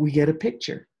we get a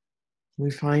picture.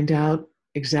 We find out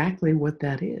exactly what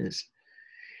that is.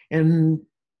 And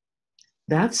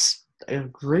that's a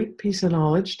great piece of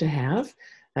knowledge to have.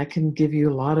 That can give you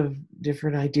a lot of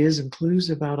different ideas and clues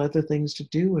about other things to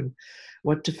do and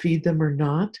what to feed them or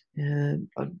not, and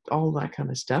all that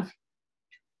kind of stuff.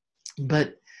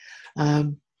 But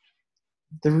the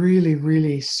really,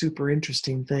 really super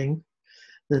interesting thing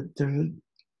that the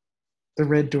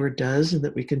red door does, and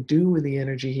that we can do with the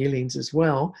energy healings as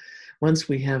well, once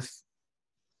we have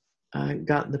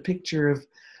gotten the picture of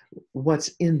what's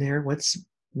in there, what's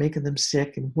making them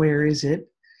sick, and where is it,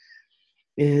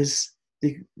 is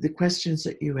the questions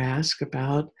that you ask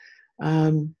about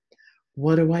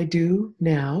what do I do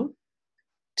now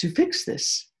to fix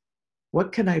this?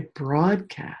 What can I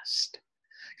broadcast?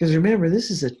 Because remember,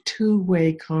 this is a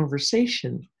two-way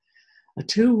conversation, a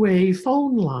two-way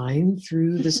phone line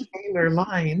through the scalar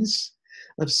lines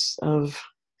of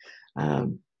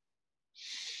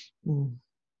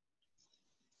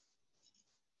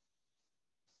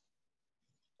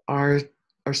our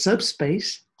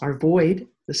subspace, our void.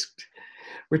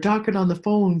 We're talking on the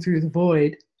phone through the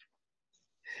void.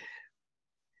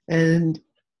 And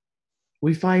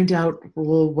we find out,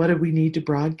 well, what do we need to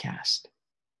broadcast?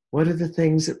 What are the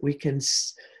things that we can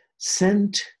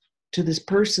send to this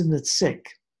person that's sick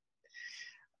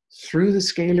through the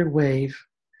scalar wave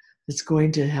that's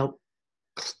going to help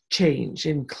change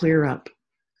and clear up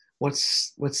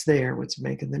what's there, what's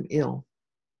making them ill?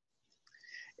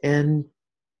 And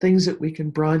things that we can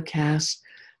broadcast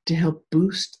to help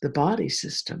boost the body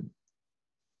system.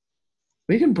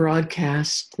 We can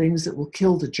broadcast things that will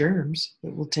kill the germs,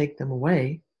 that will take them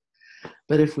away.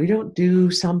 But if we don't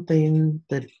do something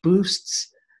that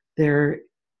boosts their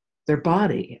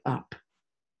body up,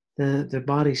 the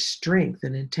body's strength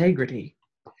and integrity,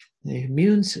 the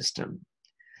immune system,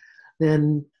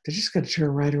 then they're just going to turn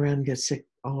right around and get sick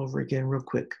all over again real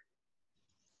quick.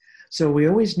 So we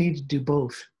always need to do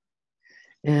both.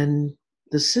 And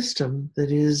the system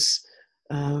that is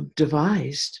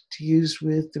devised to use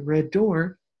with the red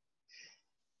door,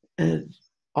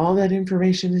 all that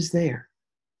information is there.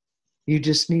 You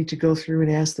just need to go through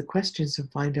and ask the questions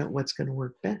and find out what's going to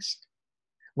work best.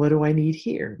 What do I need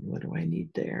here? What do I need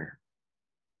there?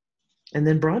 And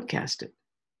then broadcast it.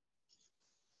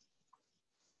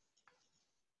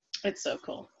 It's so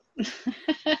cool.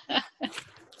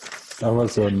 That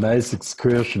was a nice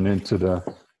excursion into the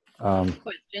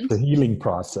healing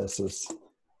processes.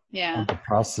 Yeah. And the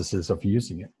processes of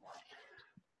using it.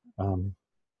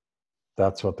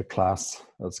 That's what the class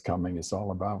that's coming is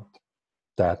all about.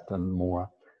 That and more.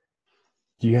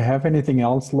 Do you have anything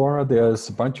else, Laura? There's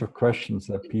a bunch of questions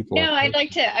that people. No, I'd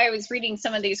like to. I was reading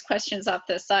some of these questions off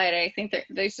the side. I think that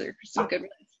those are some good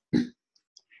ones.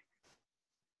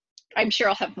 I'm sure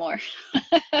I'll have more.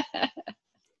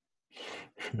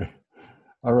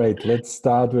 All right, let's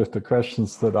start with the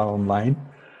questions that are online.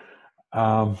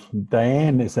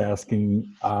 Diane is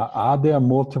asking, are there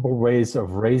multiple ways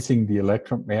of raising the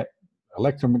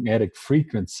electromagnetic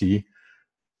frequency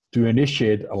to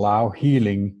initiate, allow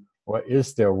healing, or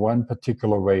is there one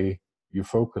particular way you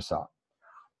focus on?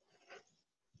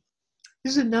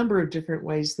 There's a number of different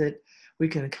ways that we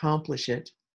can accomplish it.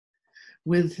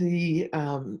 With the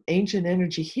ancient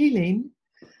energy healing,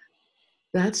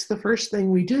 that's the first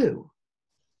thing we do.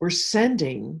 We're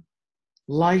sending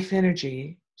life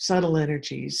energy, subtle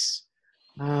energies,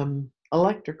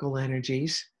 electrical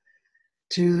energies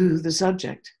to the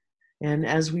subject. And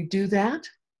as we do that,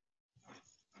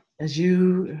 and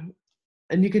you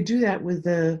can do that with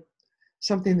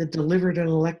something that delivered an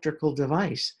electrical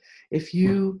device. If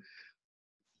you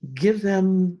give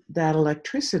them that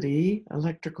electricity,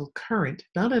 electrical current,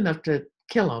 not enough to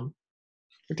kill them.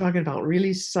 We're talking about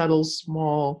really subtle,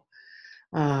 small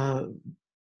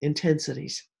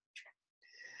intensities.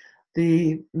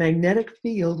 The magnetic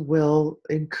field will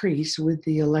increase with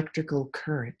the electrical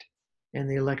current and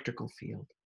the electrical field.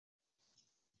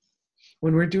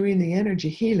 When we're doing the energy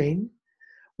healing,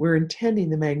 we're intending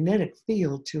the magnetic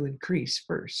field to increase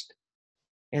first,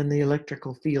 and the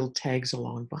electrical field tags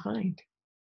along behind.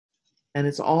 And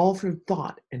it's all through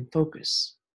thought and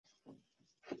focus.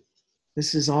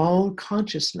 This is all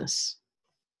consciousness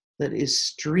that is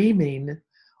streaming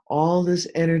all this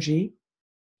energy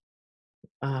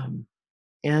and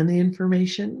the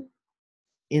information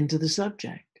into the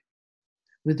subject.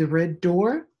 With the red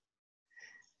door,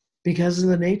 because of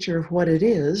the nature of what it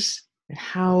is and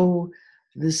how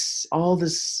all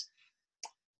this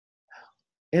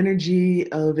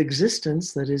energy of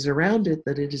existence that is around it,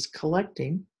 that it is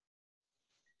collecting,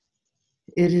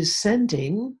 it is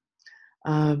sending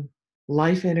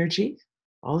life energy,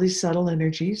 all these subtle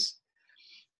energies,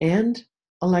 and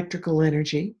electrical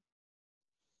energy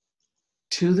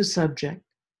to the subject.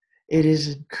 It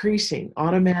is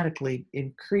automatically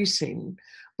increasing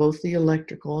both the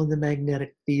electrical and the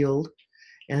magnetic field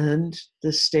and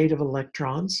the state of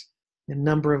electrons, the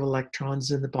number of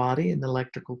electrons in the body and the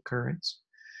electrical currents.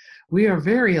 We are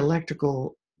very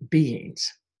electrical beings,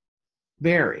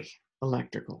 very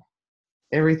electrical.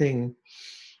 Everything,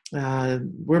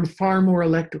 we're far more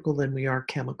electrical than we are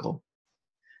chemical.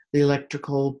 The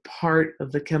electrical part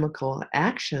of the chemical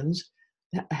actions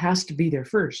has to be there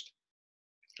first.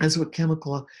 That's what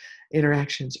chemical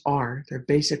interactions are. They're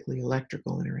basically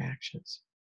electrical interactions.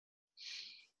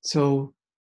 So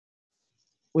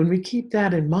when we keep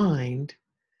that in mind,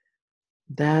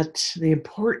 that the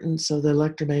importance of the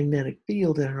electromagnetic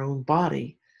field in our own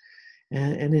body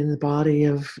and in the body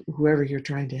of whoever you're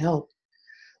trying to help,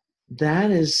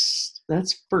 that's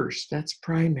first, that's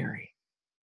primary.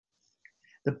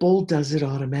 The bowl does it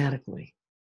automatically.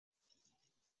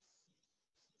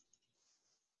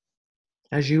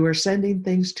 As you are sending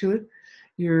things to it,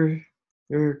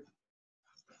 your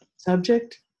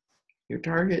subject, your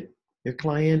target, your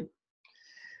client,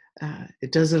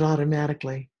 it does it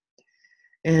automatically.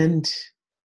 And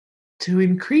to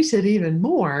increase it even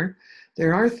more,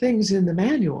 there are things in the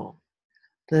manual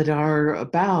that are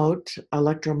about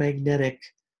electromagnetic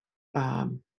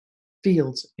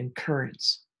fields and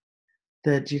currents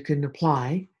that you can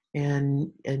apply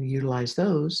and utilize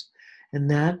those. And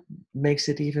that makes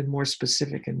it even more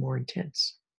specific and more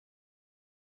intense.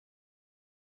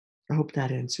 I hope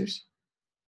that answers.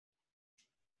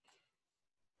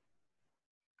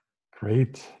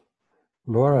 Great.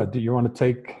 Laura, do you want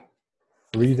to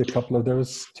read a couple of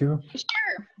those too?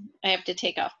 Sure. I have to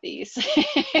take off these.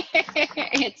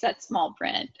 It's that small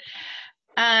print.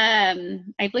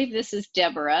 I believe this is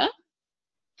Deborah.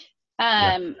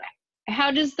 Yeah.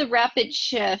 How does the rapid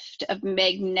shift of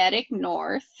magnetic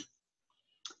north,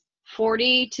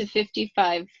 40 to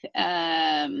 55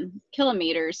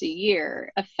 kilometers a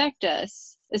year, affect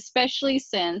us, especially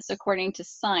since, according to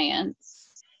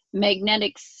science,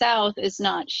 magnetic south is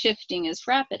not shifting as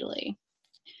rapidly?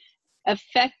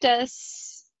 Affect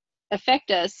us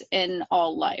in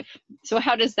all life. So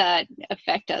how does that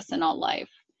affect us in all life?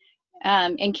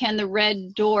 And can the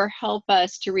red door help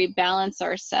us to rebalance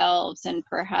ourselves and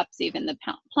perhaps even the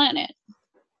planet?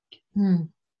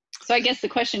 So I guess the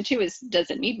question too is, does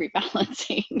it need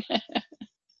rebalancing?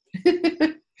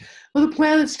 Well, the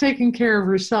planet's taking care of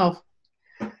herself.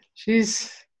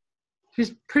 She's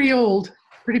pretty old,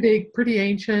 pretty big, pretty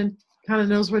ancient, kind of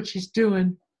knows what she's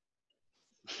doing.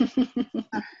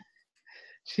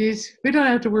 We don't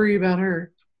have to worry about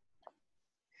her.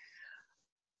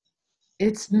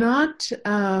 It's not,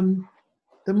 the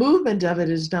movement of it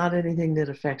is not anything that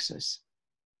affects us.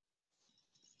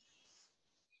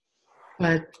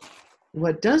 But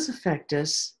what does affect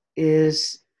us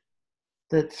is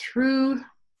that through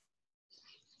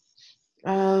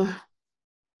the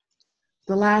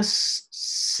last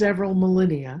several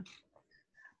millennia,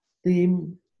 the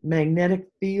magnetic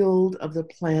field of the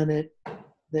planet,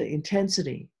 the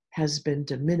intensity has been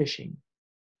diminishing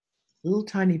a little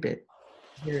tiny bit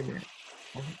here and there,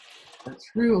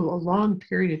 through a long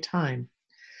period of time.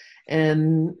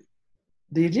 And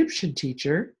the Egyptian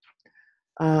teacher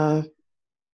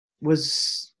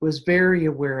was very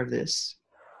aware of this,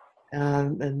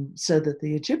 and said that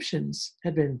the Egyptians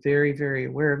had been very, very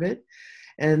aware of it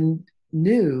and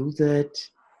knew that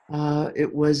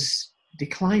it was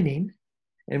declining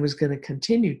and was going to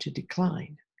continue to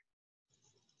decline.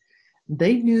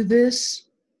 They knew this,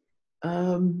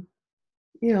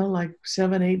 like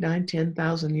 7, 8, 9,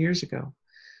 10,000 years ago.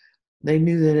 They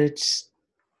knew that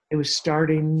it was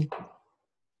starting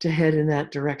to head in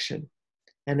that direction.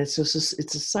 And it's a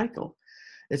cycle.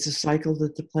 It's a cycle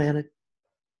that the planet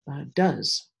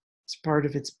does. It's part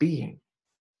of its being.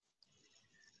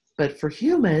 But for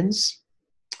humans,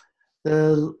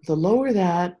 the lower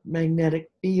that magnetic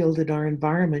field in our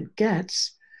environment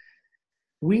gets,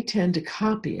 we tend to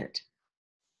copy it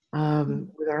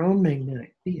with our own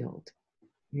magnetic field.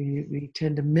 We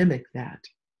tend to mimic that,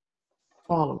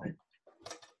 follow it,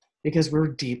 because we're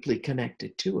deeply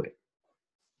connected to it.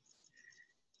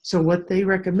 So what they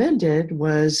recommended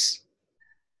was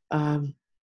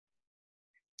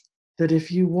that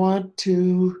if you want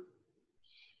to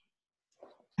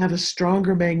have a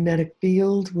stronger magnetic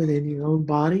field within your own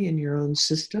body and your own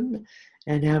system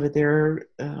and have it there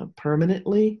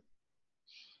permanently,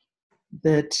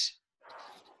 that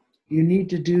you need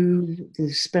to do the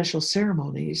special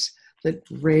ceremonies that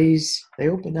they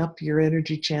open up your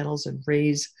energy channels and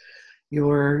raise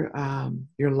your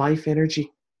life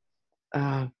energy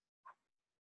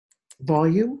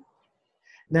volume.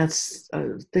 And that's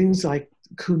things like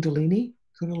Kundalini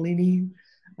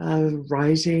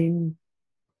rising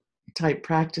type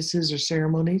practices or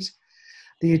ceremonies.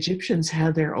 The Egyptians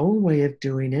had their own way of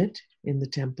doing it in the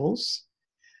temples,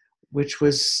 which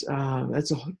was,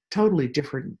 that's a totally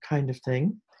different kind of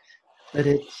thing, but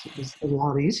it was a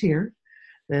lot easier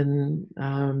than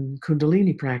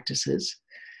Kundalini practices.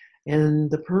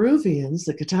 And the Peruvians,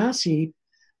 the Katasi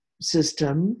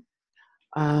system,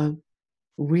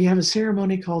 we have a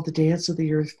ceremony called the Dance of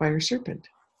the Earth Fire Serpent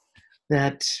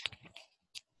that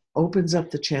opens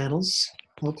up the channels,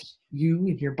 helps you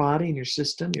and your body and your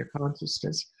system, your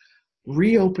consciousness,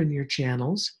 reopen your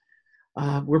channels.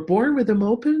 We're born with them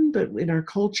open, but in our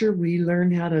culture, we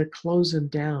learn how to close them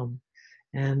down.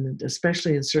 And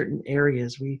especially in certain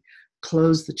areas, we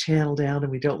close the channel down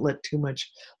and we don't let too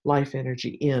much life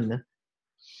energy in.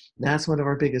 That's one of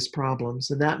our biggest problems.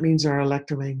 And that means our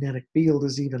electromagnetic field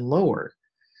is even lower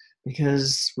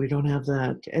because we don't have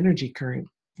that energy current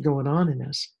going on in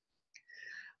us.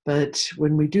 But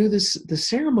when we do this, the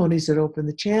ceremonies that open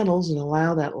the channels and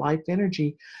allow that life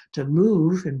energy to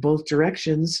move in both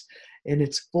directions in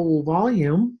its full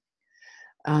volume,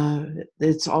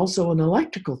 it's also an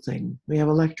electrical thing. We have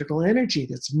electrical energy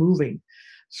that's moving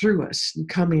through us and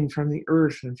coming from the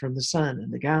earth and from the sun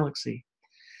and the galaxy.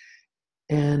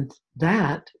 And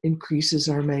that increases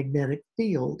our magnetic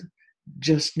field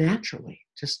just naturally,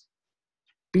 just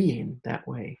being that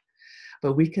way.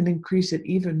 But we can increase it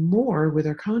even more with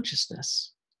our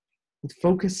consciousness, with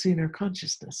focusing our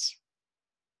consciousness.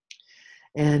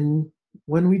 And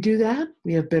when we do that,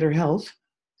 we have better health,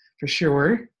 for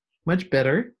sure, much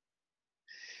better.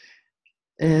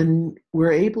 And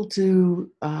we're able to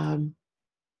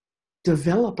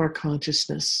develop our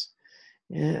consciousness,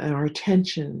 our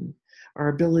attention, our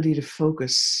ability to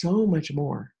focus so much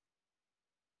more.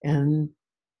 And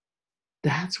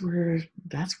that's where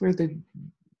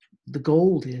the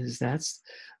gold is.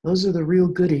 Those are the real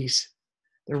goodies,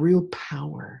 the real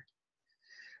power.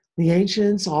 The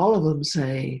ancients, all of them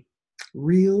say,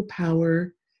 real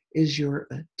power is your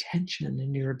attention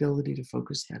and your ability to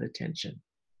focus that attention.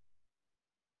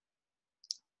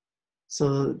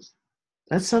 So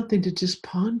that's something to just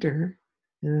ponder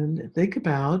and think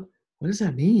about. What does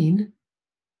that mean?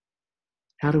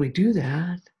 How do we do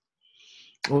that?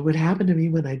 What would happen to me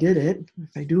when I did it, if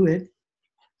I do it?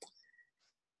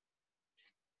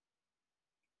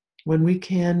 When we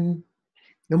can,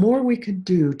 the more we can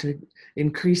do to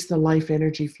increase the life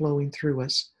energy flowing through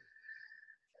us,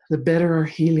 the better our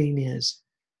healing is,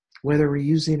 whether we're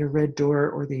using a red door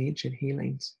or the ancient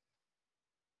healings.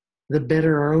 The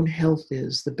better our own health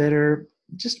is, the better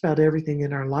just about everything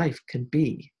in our life can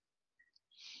be.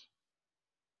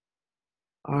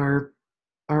 Our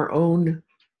own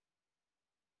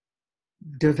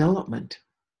development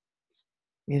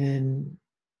in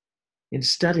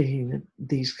studying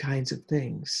these kinds of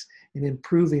things, in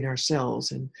improving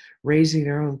ourselves and raising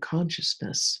our own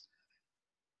consciousness.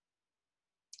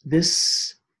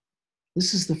 This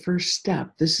is the first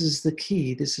step. This is the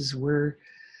key. This is where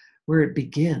it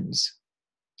begins.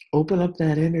 Open up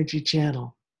that energy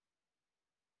channel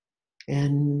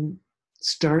and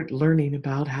start learning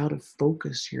about how to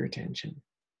focus your attention.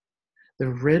 The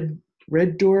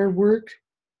red door work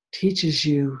teaches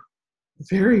you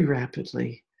very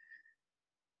rapidly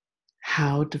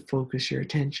how to focus your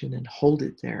attention and hold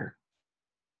it there.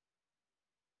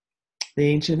 The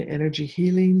ancient energy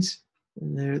healings,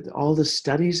 and all the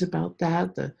studies about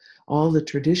that, all the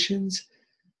traditions,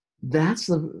 that's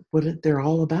what they're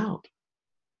all about.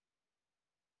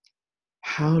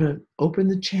 How to open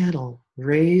the channel,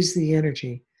 raise the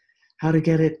energy, how to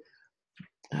get it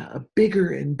a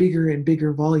bigger and bigger and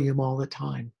bigger volume all the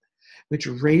time, which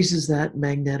raises that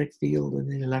magnetic field and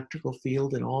the electrical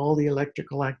field and all the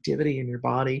electrical activity in your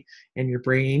body and your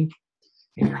brain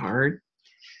and your heart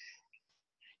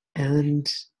and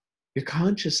your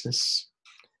consciousness,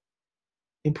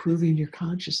 improving your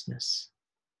consciousness.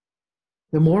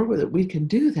 The more that we can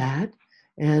do that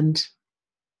and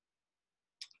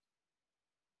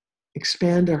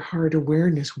expand our heart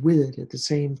awareness with it at the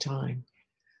same time,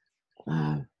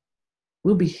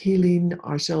 we'll be healing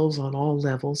ourselves on all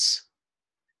levels,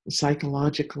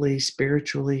 psychologically,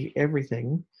 spiritually,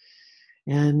 everything.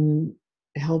 and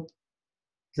help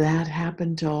that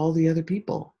happen to all the other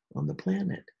people on the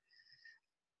planet.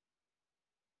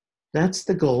 That's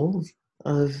the goal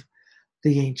of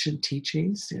the ancient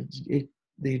teachings, the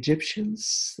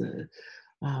Egyptians, the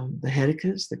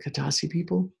Hedekas, the Katasi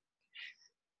people,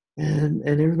 and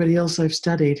everybody else I've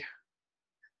studied.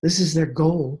 This is their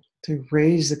goal, to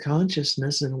raise the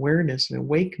consciousness and awareness and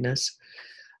awakeness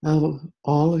of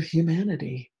all of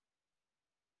humanity.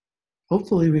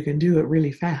 Hopefully we can do it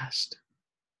really fast,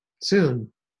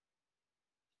 soon.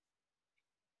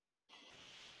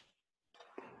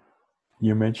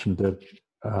 You mentioned it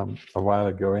a while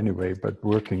ago anyway, but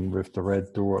working with the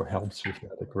red door helps with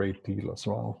that a great deal as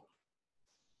well.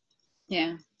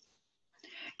 Yeah.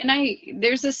 And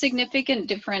there's a significant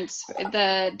difference.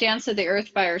 The Dance of the Earth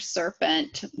Fire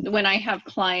Serpent, when I have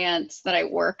clients that I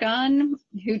work on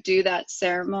who do that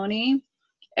ceremony,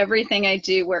 everything I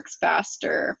do works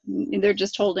faster. They're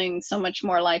just holding so much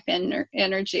more life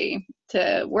energy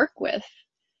to work with.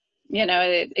 You know,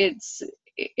 it's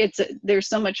there's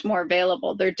so much more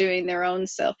available. They're doing their own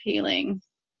self-healing.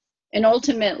 And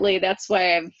ultimately, that's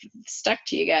why I've stuck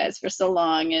to you guys for so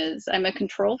long, is I'm a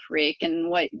control freak. And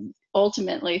what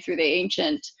ultimately through the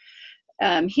ancient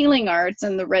healing arts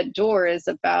and the red door is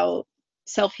about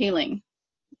self-healing.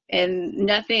 And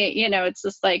nothing, you know, it's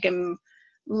just like I'm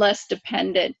less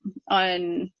dependent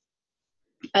on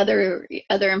other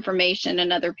information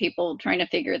and other people trying to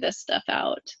figure this stuff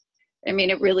out. I mean,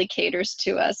 it really caters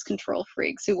to us control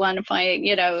freaks who want to find,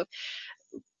 you know,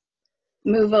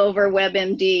 move over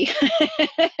WebMD.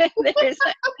 There's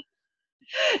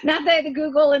not that the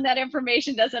Google and that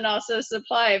information doesn't also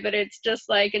supply, but it's just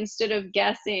like, instead of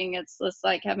guessing, it's just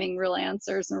like having real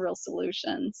answers and real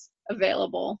solutions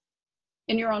available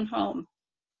in your own home.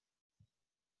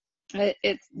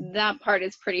 It's that part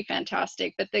is pretty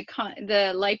fantastic, but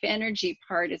the life energy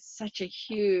part is such a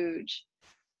huge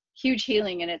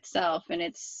healing in itself. And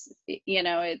it's, you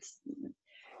know, it's,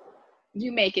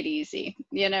 you make it easy,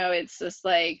 you know. It's just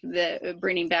like the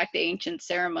bringing back the ancient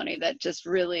ceremony that just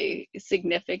really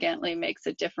significantly makes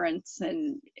a difference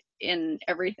in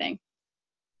everything.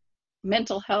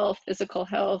 Mental health, physical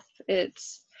health,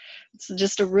 it's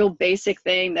just a real basic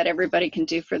thing that everybody can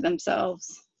do for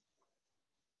themselves.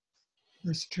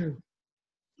 That's true.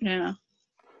 Yeah.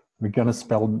 We're gonna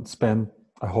spend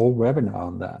a whole webinar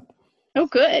on that. Oh,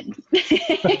 good.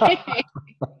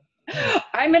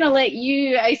 I'm going to let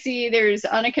you, I see there's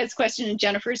Annika's question and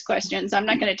Jennifer's questions. I'm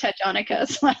not going to touch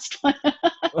Annika's last one.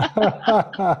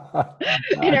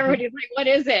 And everybody's like, what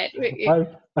is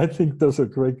it? I think those are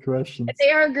great questions.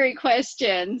 They are great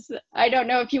questions. I don't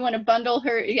know if you want to bundle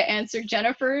answer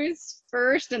Jennifer's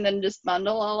first and then just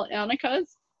bundle all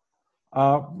Annika's.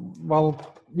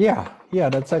 Well, yeah,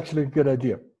 that's actually a good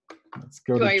idea. Let's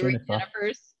go to Jennifer.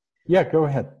 Jennifer's? Yeah, go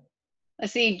ahead.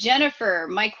 Let's see, Jennifer,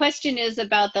 my question is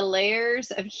about the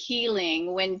layers of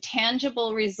healing when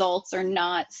tangible results are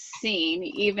not seen,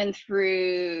 even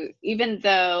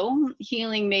though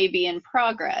healing may be in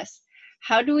progress.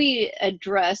 How do we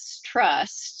address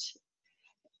trust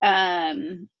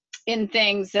in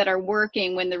things that are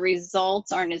working when the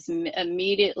results aren't as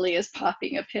immediately as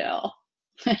popping a pill?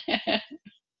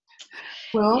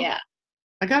 Well, yeah.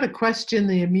 I got to question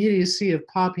the immediacy of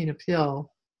popping a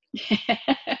pill.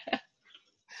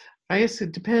 I guess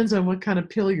it depends on what kind of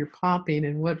pill you're popping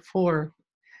and what for.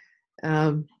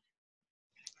 Like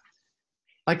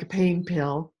a pain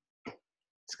pill,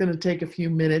 it's going to take a few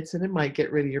minutes and it might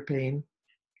get rid of your pain.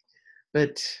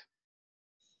 But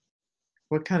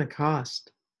what kind of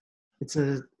cost? It's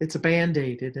a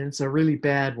Band-Aid, and it's a really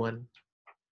bad one.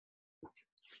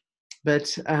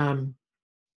 But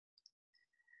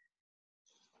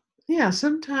yeah,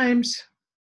 sometimes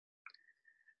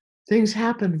things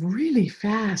happen really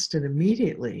fast and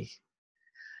immediately.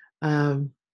 I've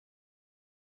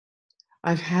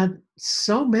had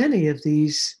so many of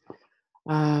these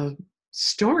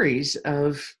stories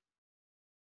of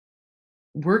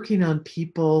working on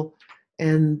people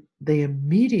and they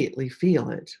immediately feel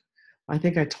it. I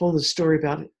think I told the story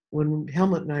about when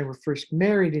Helmut and I were first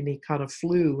married and he caught a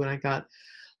flu, and I got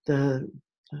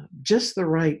just the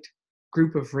right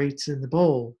group of rates in the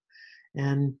bowl.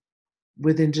 And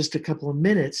within just a couple of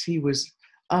minutes, he was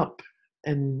up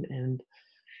and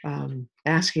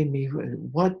asking me,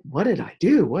 what did I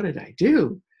do? What did I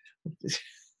do?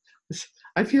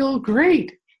 I feel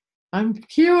great. I'm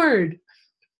cured.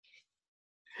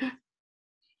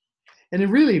 And it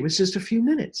really was just a few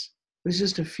minutes. It was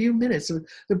just a few minutes.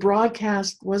 The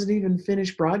broadcast wasn't even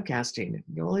finished broadcasting. It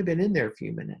had only been in there a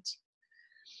few minutes.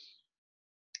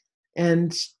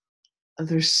 And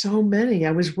there's so many.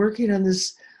 I was working on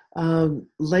this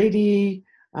lady,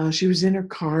 she was in her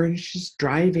car and she's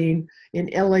driving in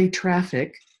LA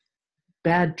traffic,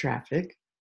 bad traffic.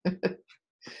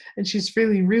 And she's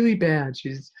feeling really bad.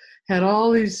 She's had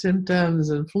all these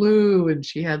symptoms and flu, and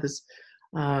she had this,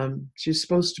 she was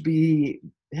supposed to be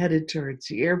headed towards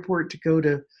the airport to go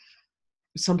to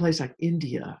someplace like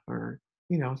India, or,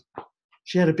 you know,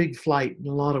 she had a big flight and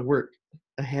a lot of work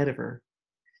ahead of her.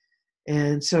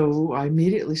 And so I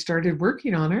immediately started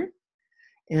working on her.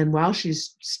 And while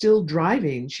she's still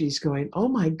driving, she's going, oh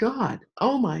my God,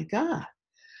 I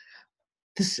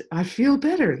feel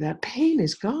better. That pain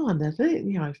is gone. That thing,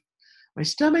 you know, my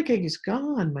stomach ache is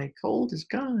gone. My cold is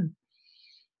gone.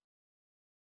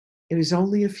 It was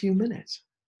only a few minutes.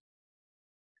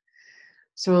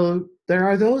 So there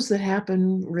are those that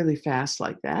happen really fast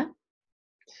like that.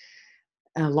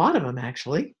 A lot of them,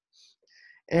 actually.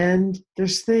 And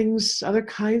there's things, other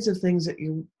kinds of things that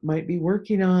you might be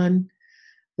working on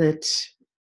that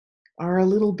are a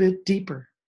little bit deeper,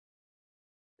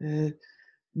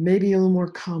 maybe a little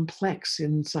more complex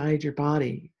inside your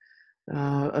body,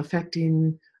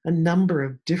 affecting a number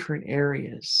of different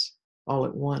areas all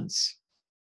at once.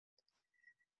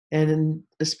 And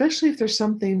especially if there's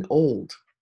something old,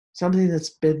 something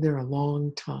that's been there a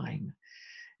long time,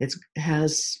 it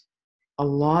has a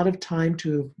lot of time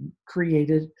to have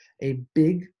created a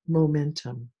big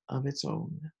momentum of its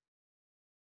own.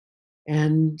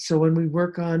 And so when we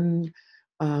work on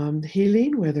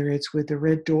healing, whether it's with the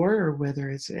red door or whether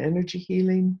it's energy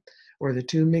healing or the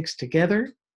two mixed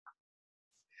together,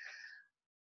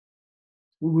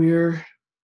 we're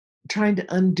trying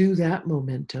to undo that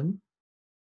momentum,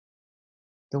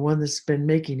 the one that's been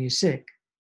making you sick,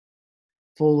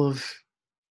 full of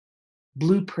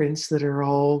blueprints that are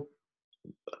all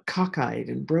cockeyed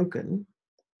and broken,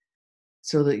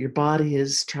 so that your body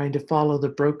is trying to follow the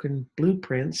broken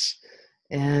blueprints,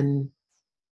 and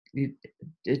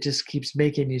it just keeps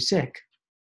making you sick.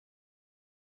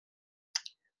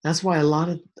 That's why a lot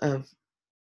of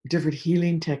different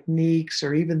healing techniques,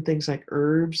 or even things like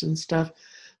herbs and stuff,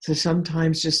 so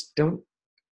sometimes just don't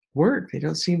work. They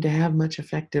don't seem to have much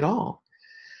effect at all,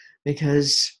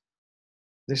 because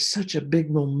there's such a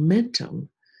big momentum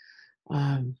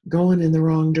going in the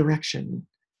wrong direction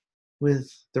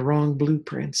with the wrong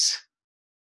blueprints.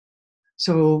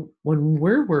 So when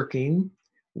we're working,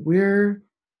 we're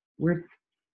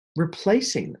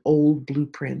replacing old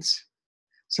blueprints.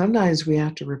 Sometimes we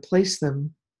have to replace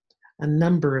them a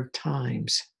number of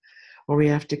times, or we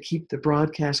have to keep the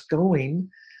broadcast going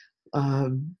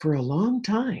for a long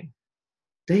time,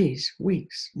 days,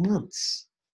 weeks, months.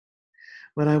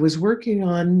 When I was working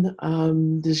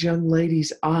on this young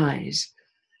lady's eyes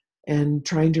and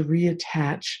trying to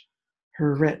reattach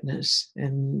her retinas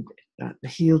and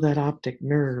heal that optic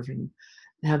nerve and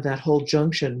have that whole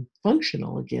junction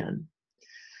functional again,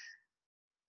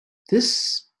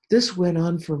 this went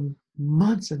on for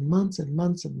months and months and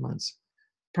months and months,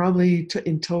 probably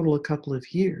in total a couple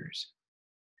of years.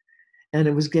 And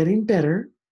it was getting better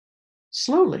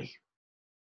slowly.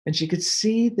 And she could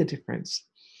see the difference.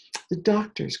 The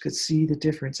doctors could see the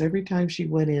difference. Every time she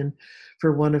went in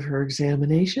for one of her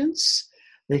examinations,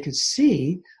 they could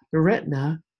see the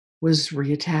retina was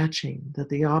reattaching, that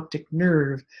the optic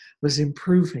nerve was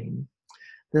improving.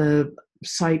 The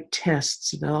sight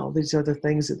tests and all these other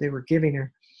things that they were giving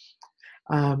her,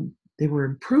 they were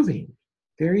improving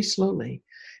very slowly.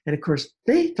 And of course,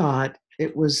 they thought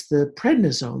it was the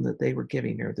prednisone that they were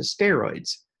giving her, the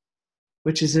steroids,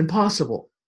 which is impossible.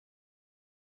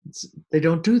 They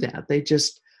don't do that. They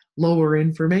just lower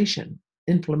inflammation.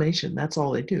 That's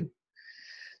all they do.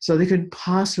 So they couldn't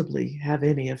possibly have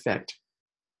any effect.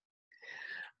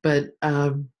 But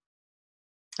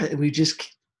you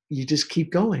just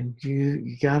keep going.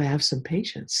 You got to have some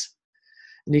patience,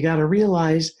 and you got to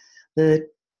realize that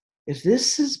if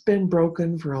this has been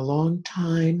broken for a long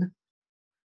time,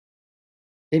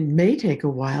 it may take a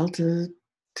while to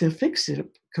fix it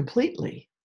completely.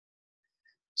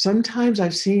 Sometimes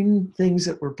I've seen things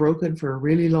that were broken for a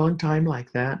really long time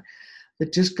like that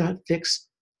just got fixed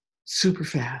super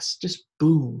fast, just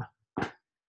boom.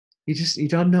 You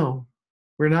don't know.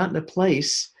 We're not in a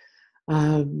place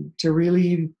to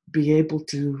really be able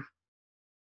to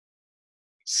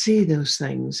see those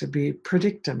things and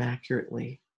predict them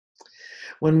accurately.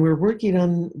 When we're working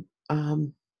on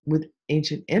with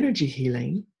ancient energy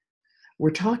healing, we're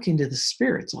talking to the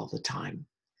spirits all the time.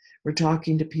 We're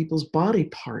talking to people's body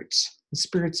parts, the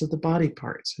spirits of the body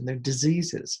parts and their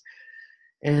diseases.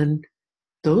 And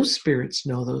those spirits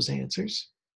know those answers.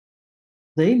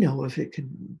 They know if it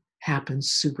can happen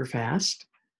super fast.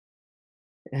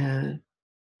 And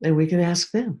we can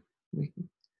ask them.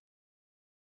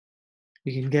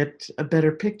 You can get a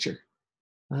better picture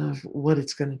of what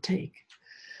it's going to take.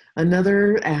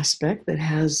 Another aspect that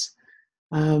has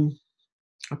a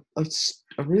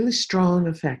really strong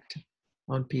effect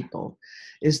on people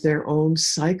is their own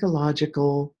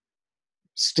psychological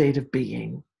state of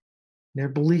being, their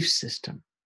belief system.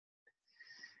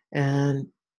 And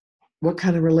what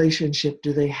kind of relationship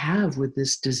do they have with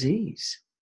this disease,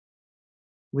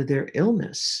 with their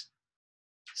illness?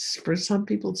 For some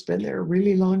people, it's been there a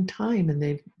really long time and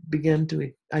they've begun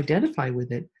to identify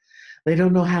with it. They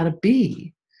don't know how to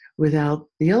be without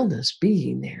the illness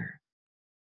being there.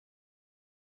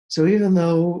 So even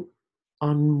though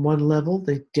on one level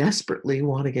they desperately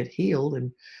want to get healed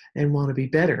and want to be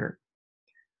better,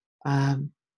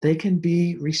 they can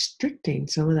be restricting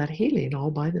some of that healing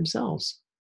all by themselves.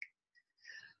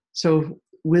 So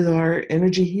with our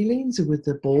energy healings and with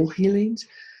the bowl healings,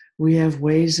 we have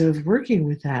ways of working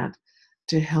with that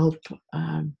to help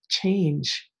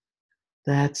change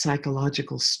that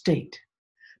psychological state.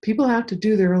 People have to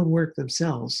do their own work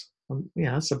themselves.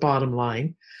 Yeah, that's the bottom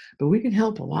line. But we can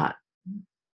help a lot.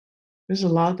 There's a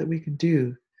lot that we can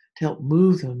do to help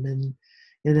move them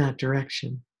in that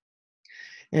direction.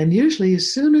 And usually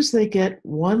as soon as they get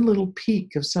one little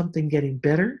peak of something getting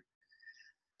better,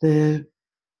 they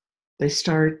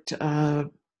start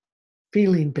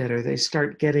feeling better. They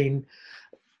start getting,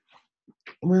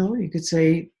 well, you could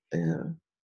say,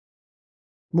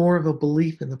 more of a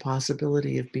belief in the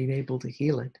possibility of being able to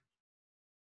heal it.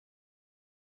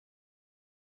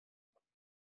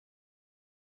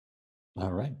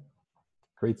 All right.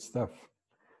 Great stuff.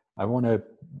 I want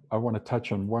to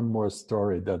touch on one more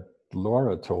story that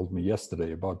Laura told me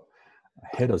yesterday about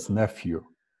Hedda's nephew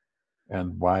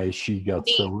and why she got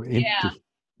so into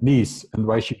niece and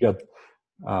why she got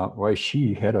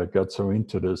Hedda got so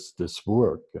into this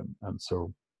work and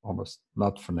so almost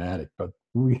not fanatic but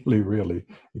really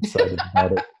excited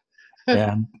about it.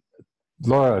 And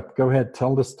Laura, go ahead,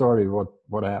 tell the story.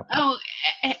 What happened? Oh,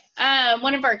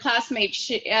 one of our classmates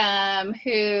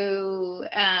who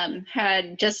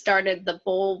had just started the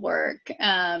bowl work,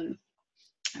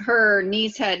 her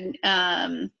niece had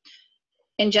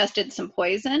ingested some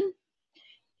poison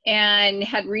and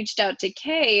had reached out to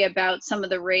Kay about some of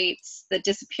the rates, the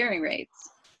disappearing rates,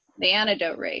 the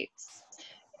antidote rates.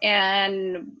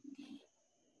 And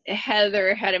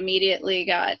Heather had immediately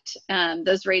got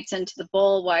those rates into the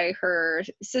bowl while her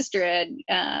sister had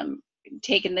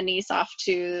taken the niece off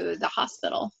to the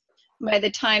hospital. By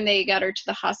the time they got her to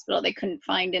the hospital, they couldn't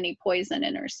find any poison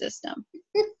in her system.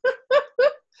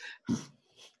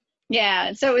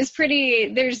 Yeah, so it was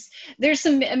pretty, there's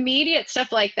some immediate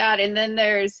stuff like that. And then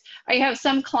I have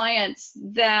some clients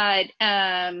that,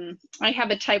 I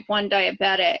have a type 1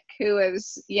 diabetic who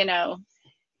is,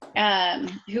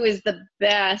 who is the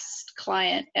best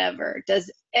client ever, does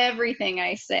everything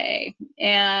I say.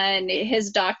 And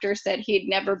his doctor said he'd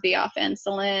never be off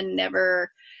insulin, never,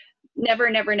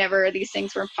 these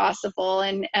things were impossible.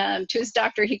 And to his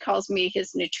doctor, he calls me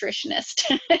his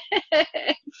nutritionist.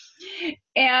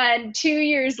 And 2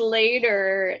 years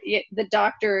later, the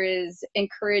doctor is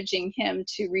encouraging him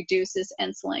to reduce his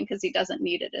insulin because he doesn't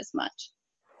need it as much.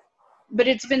 But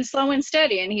it's been slow and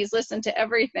steady, and he's listened to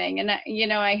everything. And,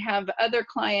 I have other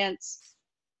clients,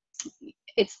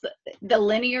 it's the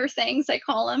linear things, I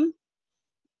call them,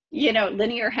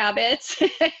 linear habits.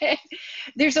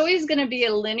 There's always going to be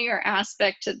a linear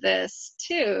aspect to this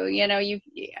too.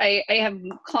 I have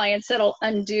clients that'll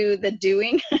undo the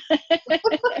doing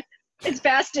as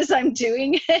fast as I'm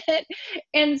doing it.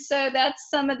 And so that's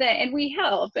some of the, and we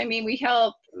help.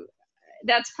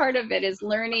 That's part of it, is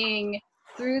learning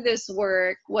through this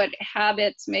work what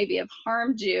habits maybe have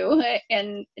harmed you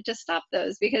and to stop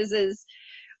those, because as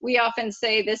we often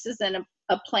say, this isn't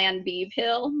a plan B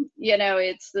pill.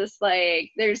 It's this like,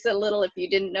 there's a little if you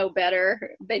didn't know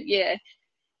better, but yeah,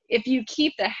 if you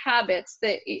keep the habits,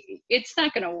 that it's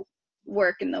not going to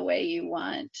work in the way you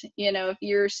want. If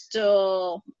you're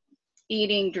still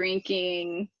eating,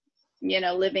 drinking,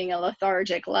 living a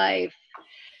lethargic life,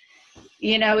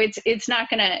 it's not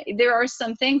gonna, there are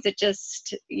some things that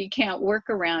just, you can't work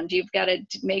around. You've got to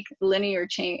make linear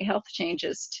health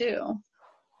changes too.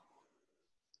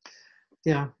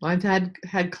 Yeah, I've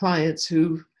had clients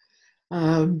who,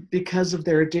 because of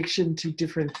their addiction to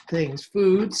different things,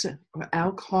 foods,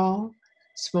 alcohol,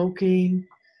 smoking,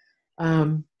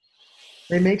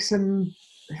 they make some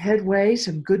headway,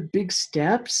 some good big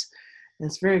steps. And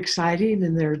it's very exciting,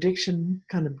 and their addiction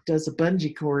kind of does a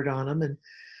bungee cord on them and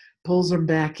pulls them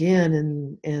back in,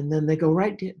 and then they go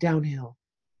right downhill.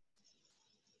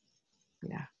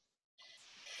 Yeah.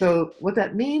 So what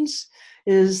that means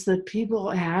is that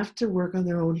people have to work on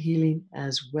their own healing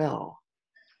as well.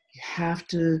 You have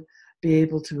to be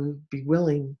able to be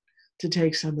willing to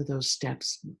take some of those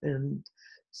steps and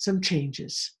some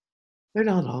changes. They're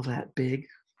not all that big.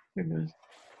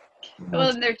 Well,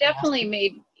 and they're definitely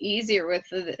made easier with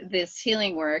this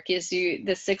healing work.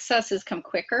 The successes come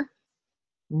quicker.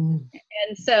 Mm.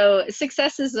 And so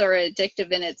successes are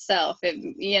addictive in itself,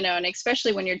 and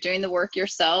especially when you're doing the work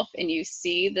yourself and you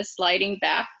see the sliding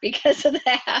back because of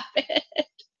the habit,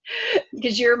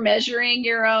 because you're measuring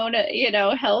your own,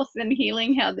 health and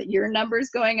healing, how your numbers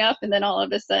going up, and then all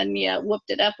of a sudden, whooped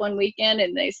it up one weekend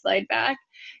and they slide back.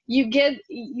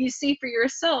 You see for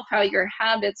yourself how your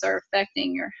habits are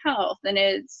affecting your health, and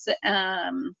it's,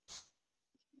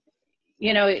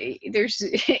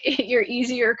 you're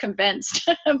easier convinced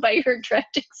by your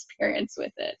direct experience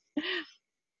with it.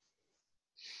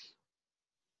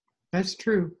 That's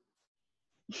true.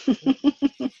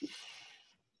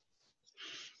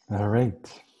 All right.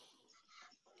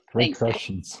 Great Thanks.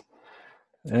 questions.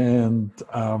 And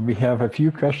we have a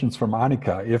few questions from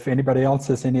Annika. If anybody else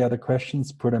has any other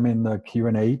questions, put them in the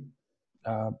Q&A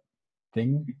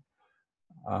thing.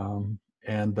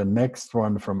 And the next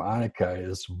one from Annika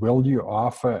is, will you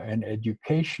offer an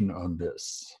education on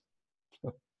this?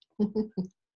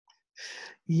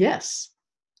 Yes.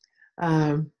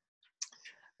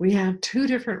 We have 2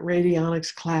 different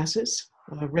radionics classes,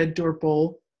 Red Door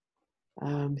Bowl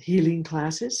healing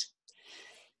classes.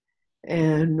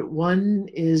 And one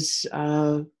is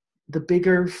the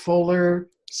bigger, fuller,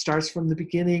 starts from the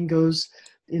beginning, goes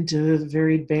into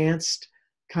very advanced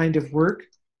kind of work.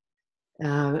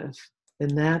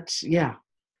 And that's,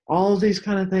 all these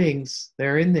kind of things,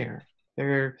 they're in there.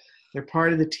 They're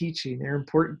part of the teaching. They're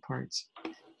important parts.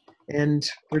 And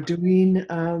we're doing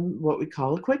what we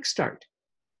call a quick start,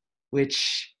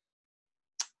 which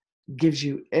gives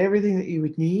you everything that you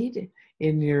would need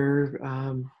in your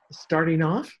starting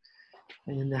off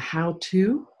and the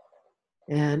how-to.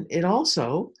 And it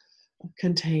also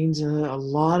contains a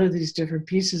lot of these different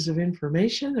pieces of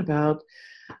information about,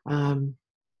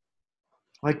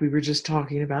 like we were just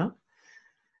talking about,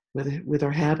 with our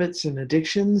habits and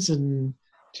addictions, and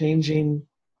changing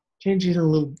a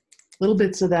little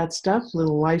bits of that stuff,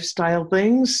 little lifestyle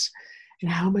things, and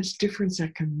how much difference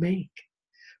that can make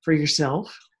for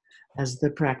yourself as the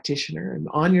practitioner, and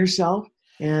on yourself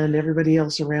and everybody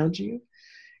else around you,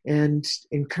 and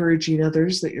encouraging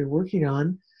others that you're working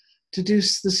on to do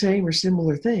the same or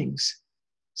similar things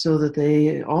so that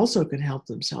they also can help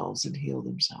themselves and heal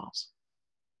themselves.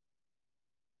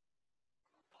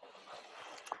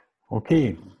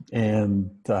 Okay, and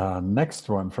next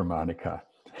one from Annika.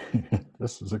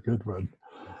 This is a good one.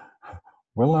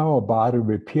 Will our body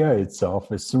repair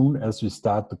itself as soon as we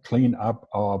start to clean up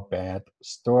our bad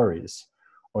stories?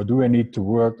 Or do we need to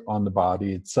work on the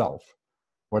body itself?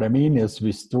 What I mean is,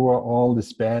 we store all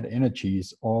these bad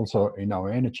energies also in our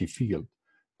energy field.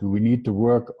 Do we need to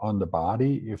work on the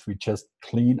body if we just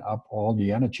clean up all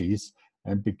the energies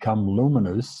and become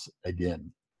luminous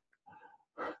again?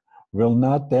 Will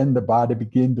not then the body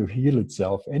begin to heal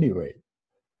itself anyway?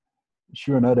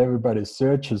 Sure, not everybody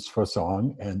searches for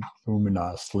song and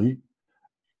luminosity,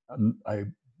 I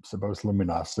suppose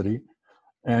luminosity.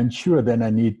 And sure, then I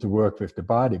need to work with the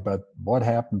body, but what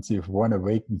happens if one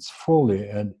awakens fully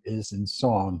and is in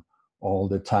song all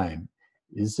the time?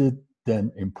 Is it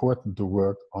then important to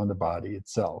work on the body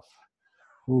itself?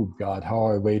 Oh God, how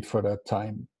I wait for that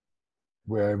time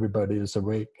where everybody is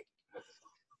awake.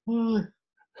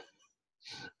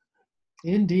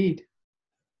 Indeed.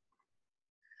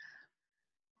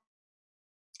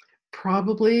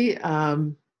 Probably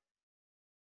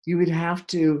you would have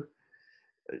to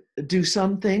do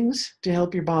some things to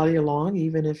help your body along,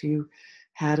 even if you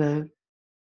had a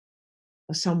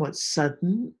somewhat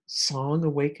sudden song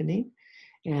awakening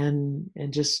and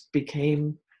just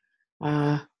became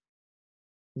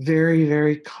very,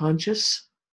 very conscious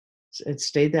and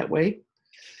stayed that way.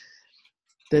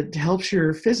 That helps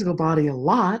your physical body a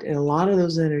lot, and a lot of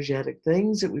those energetic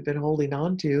things that we've been holding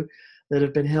on to that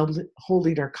have been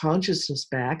holding our consciousness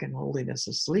back and holding us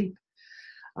asleep,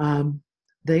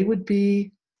 they would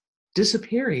be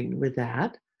disappearing with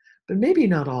that, but maybe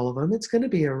not all of them. It's going to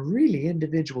be a really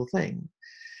individual thing.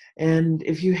 And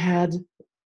if you had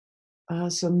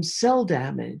some cell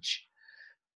damage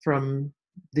from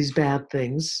these bad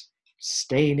things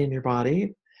staying in your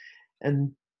body,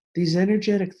 and these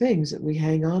energetic things that we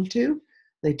hang on to,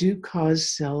 they do cause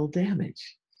cell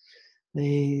damage.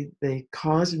 They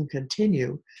cause and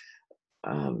continue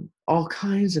all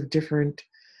kinds of different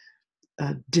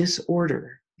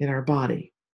disorder in our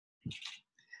body.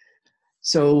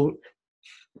 So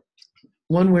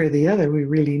one way or the other, we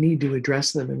really need to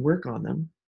address them and work on them.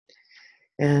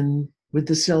 And with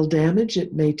the cell damage,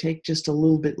 it may take just a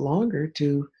little bit longer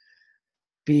to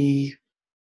be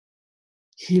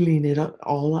healing it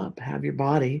all up, have your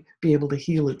body be able to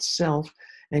heal itself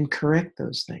and correct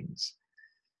those things.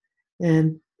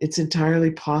 And it's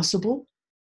entirely possible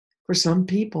for some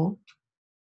people,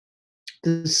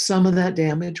 some of that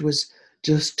damage was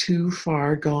just too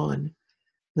far gone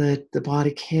that the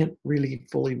body can't really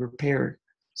fully repair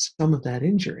some of that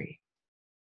injury.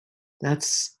 That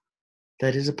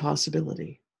is a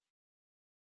possibility.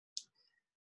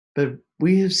 But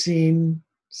we have seen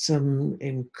some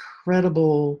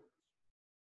incredible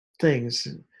things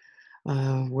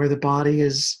where the body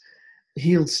has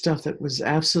healed stuff that was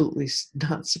absolutely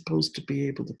not supposed to be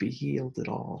able to be healed at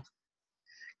all.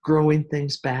 Growing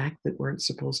things back that weren't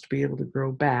supposed to be able to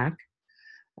grow back.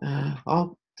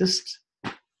 All just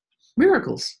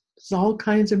miracles. It's all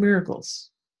kinds of miracles.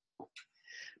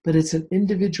 But it's an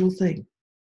individual thing.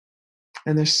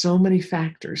 And there's so many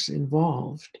factors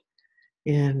involved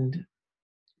in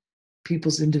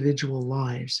people's individual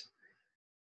lives.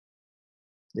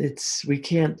 We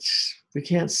can't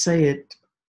say it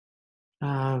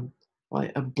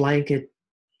like a blanket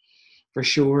for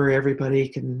sure. Everybody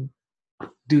can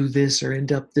do this or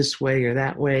end up this way or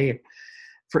that way.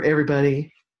 For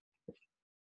everybody,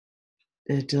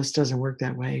 it just doesn't work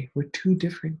that way. We're too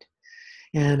different,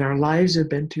 and our lives have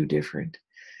been too different,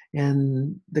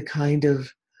 and the kind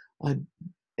of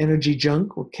energy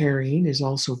junk we're carrying is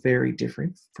also very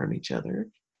different from each other.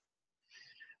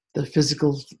 The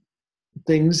physical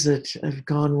things that have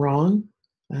gone wrong,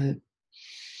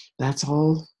 that's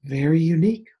all very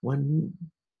unique, one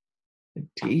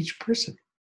to each person.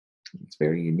 It's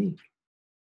very unique.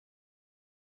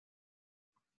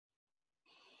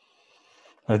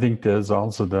 I think there's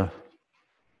also the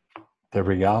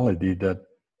reality that,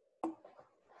 I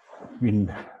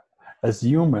mean, as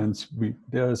humans,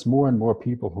 there's more and more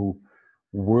people who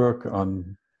work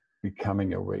on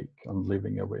becoming awake, on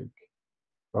living awake.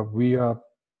 But we are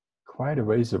quite a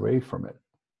ways away from it.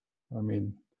 I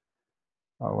mean,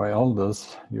 our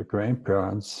elders, your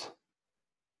grandparents,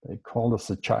 they called us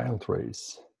a child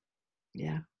race.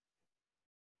 Yeah.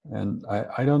 And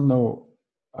I don't know,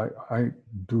 I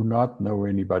do not know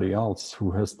anybody else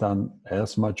who has done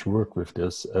as much work with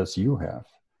this as you have.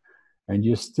 And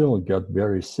you still got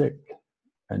very sick.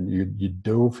 And you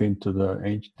dove into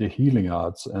the healing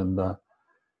arts and the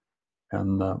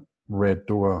red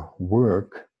door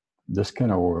work, this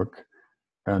kind of work.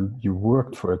 And you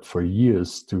worked for it for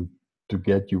years to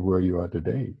get you where you are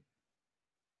today.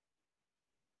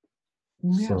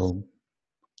 Yes.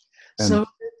 So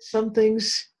some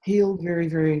things heal very,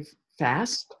 very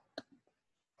fast.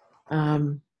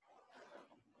 I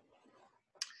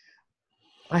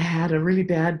had a really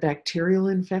bad bacterial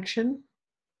infection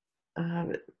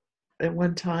at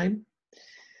one time,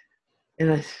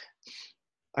 and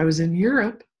I was in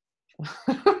Europe,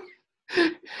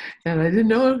 and I didn't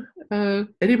know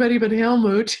anybody but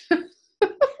Helmut.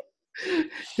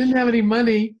 Didn't have any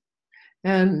money,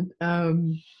 and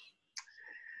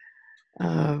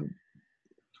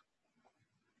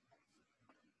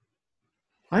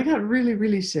I got really,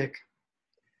 really sick.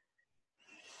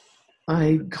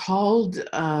 I called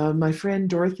my friend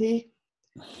Dorothy,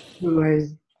 who I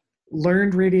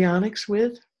learned radionics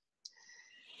with,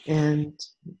 and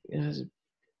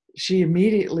she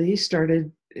immediately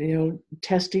started,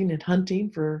 testing and hunting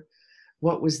for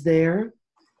what was there,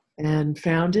 and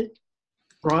found it,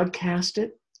 broadcast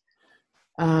it.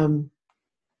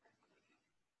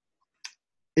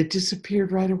 It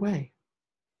disappeared right away.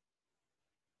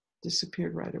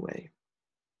 Disappeared right away.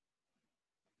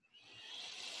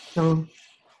 So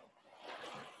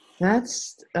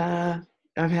that's, I've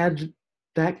had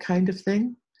that kind of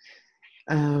thing.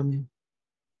 And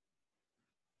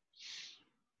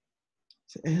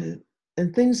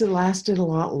things that lasted a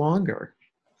lot longer.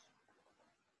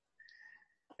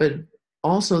 But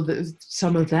also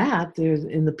some of that,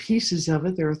 in the pieces of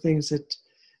it, there are things that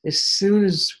as soon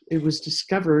as it was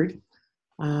discovered,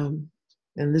 and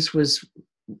this was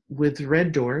with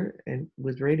Red Door and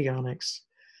with radionics,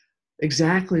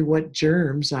 exactly what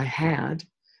germs I had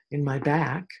in my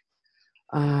back.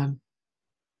 And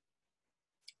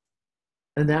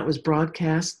that was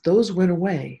broadcast. Those went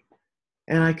away.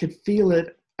 And I could feel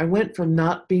it. I went from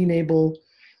not being able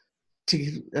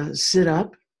to sit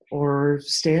up or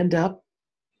stand up.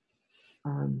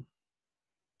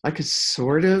 I could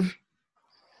sort of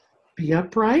be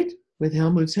upright with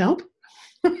Helmut's help.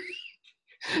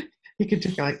 He could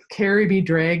just carry me,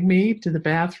 drag me to the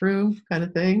bathroom kind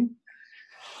of thing.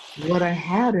 what I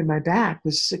had in my back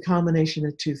was a combination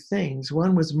of two things.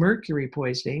 One was mercury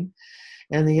poisoning,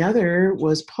 and the other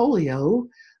was polio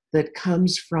that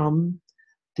comes from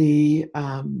the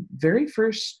very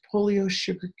first polio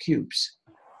sugar cubes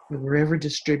that were ever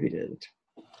distributed.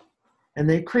 And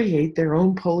they create their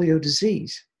own polio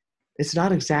disease. It's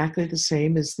not exactly the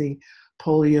same as the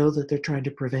polio that they're trying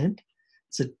to prevent.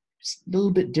 It's a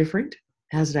little bit different,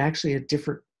 has actually a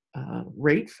different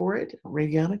rate for it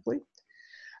radionically.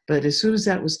 But as soon as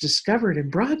that was discovered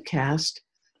and broadcast,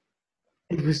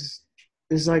 it was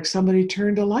like somebody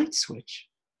turned a light switch.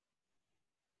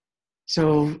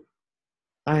 So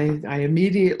I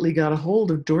immediately got a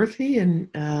hold of Dorothy and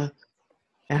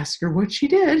asked her what she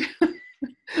did.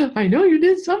 I know you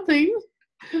did something.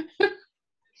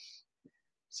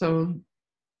 So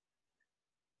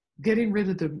getting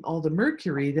rid of all the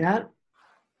mercury, that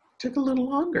took a little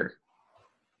longer.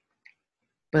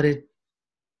 But I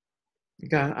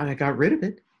got rid of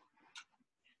it.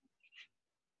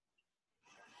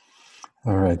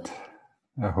 All right.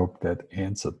 I hope that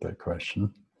answered that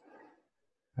question.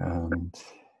 And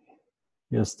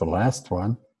here's the last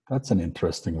one. That's an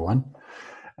interesting one.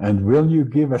 And will you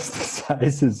give us the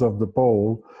sizes of the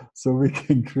bowl so we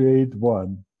can create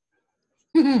one?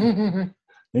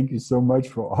 Thank you so much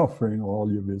for offering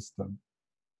all your wisdom.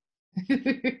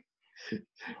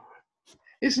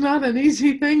 It's not an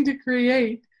easy thing to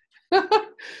create.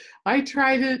 I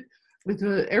tried it with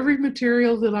every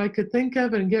material that I could think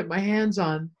of and get my hands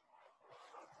on.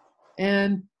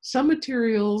 And some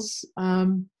materials,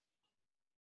 well,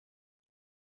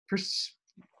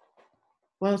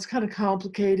 it's kind of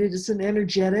complicated. It's an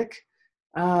energetic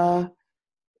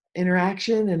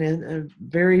interaction and a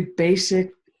very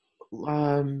basic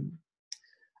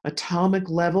atomic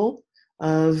level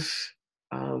of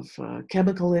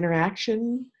chemical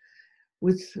interaction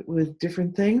with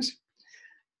different things.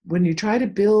 When you try to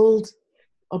build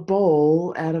a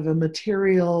bowl out of a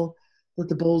material that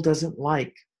the bowl doesn't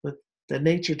like, that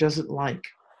nature doesn't like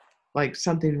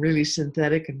something really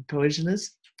synthetic and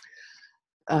poisonous,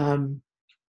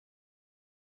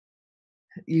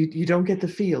 you don't get the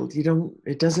field.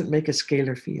 It doesn't make a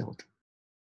scalar field.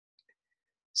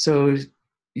 So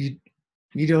you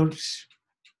don't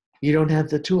have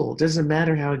the tool. It doesn't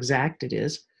matter how exact it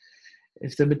is.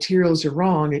 If the materials are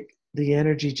wrong, the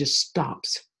energy just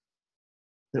stops.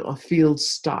 The fields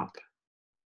stop.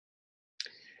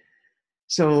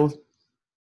 So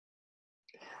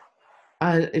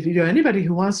if you know anybody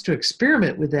who wants to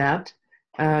experiment with that,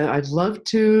 I'd love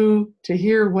to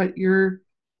hear what your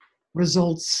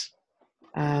results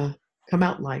come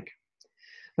out like.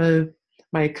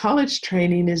 My college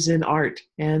training is in art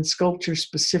and sculpture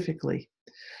specifically.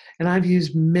 And I've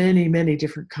used many, many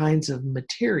different kinds of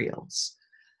materials.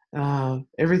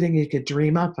 Everything you could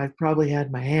dream up, I've probably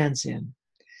had my hands in.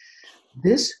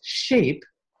 This shape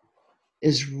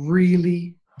is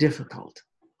really difficult.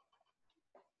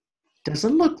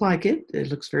 Doesn't look like it. It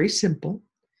looks very simple.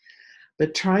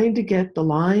 But trying to get the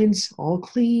lines all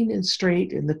clean and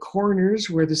straight in the corners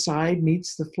where the side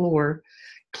meets the floor,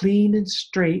 clean and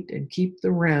straight, and keep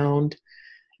the round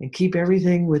and keep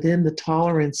everything within the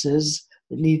tolerances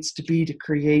it needs to be to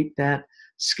create that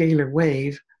scalar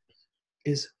wave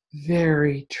is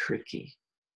very tricky.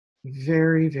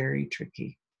 Very, very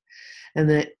tricky. And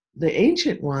the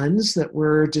ancient ones that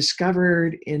were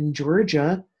discovered in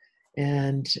Georgia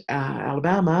and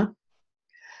Alabama,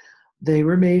 they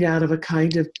were made out of a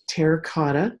kind of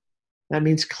terracotta. That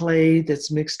means clay that's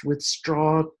mixed with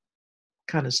straw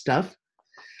kind of stuff.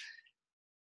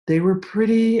 They were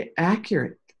pretty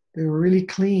accurate. They were really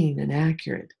clean and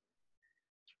accurate.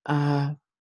 I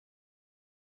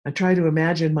try to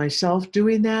imagine myself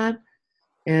doing that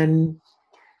and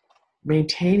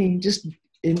maintaining, just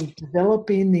in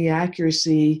developing the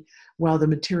accuracy while the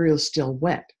material is still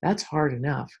wet. That's hard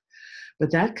enough.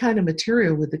 But that kind of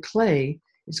material with the clay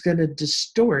is going to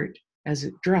distort as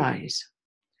it dries.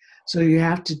 So you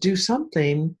have to do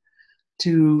something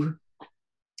to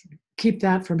keep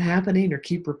that from happening or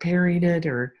keep repairing it,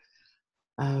 or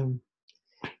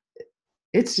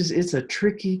it's a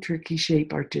tricky, tricky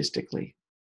shape artistically.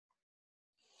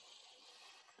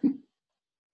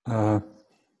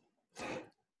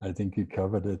 I think you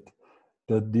covered it.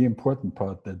 The important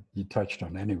part that you touched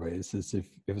on anyways is if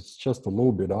it's just a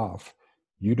little bit off,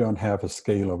 you don't have a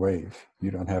scalar wave.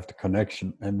 You don't have the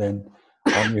connection. And then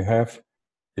all you have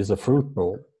is a fruit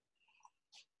bowl.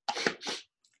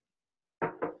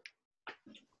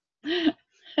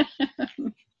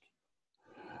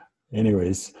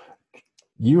 Anyways,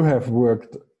 you have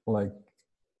worked like,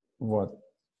 what,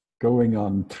 going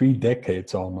on 3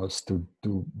 decades almost to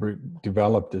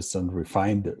develop this and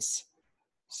refine this.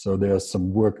 So there's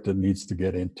some work that needs to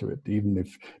get into it, even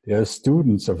if there are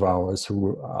students of ours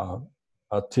who are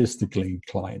artistically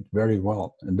inclined very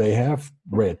well, and they have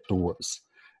red doors,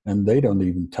 and they don't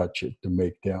even touch it to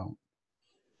make down.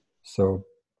 So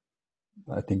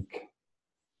I think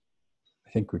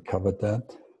we covered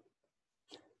that.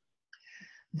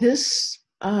 This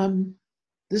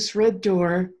this red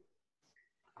door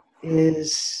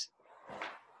is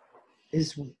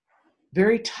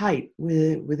very tight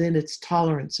within its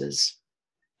tolerances,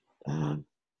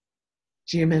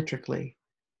 geometrically.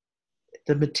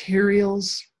 The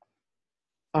materials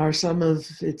are some of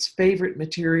its favorite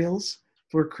materials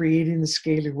for creating the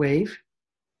scalar wave,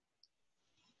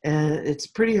 and it's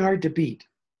pretty hard to beat.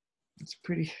 It's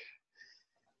pretty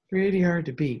hard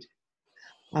to beat.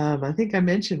 I think I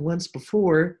mentioned once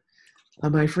before,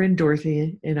 my friend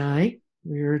Dorothy and I,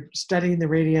 we were studying the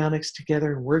radionics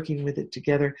together and working with it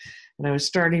together, and I was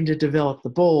starting to develop the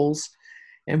bowls,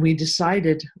 and we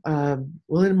decided,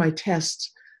 well, in my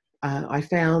tests, I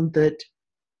found that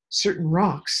certain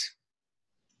rocks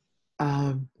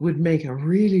would make a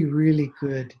really, really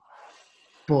good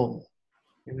bowl.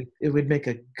 It would make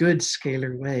a good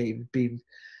scalar wave,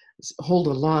 hold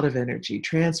a lot of energy,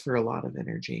 transfer a lot of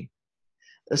energy,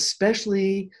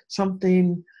 especially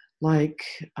something like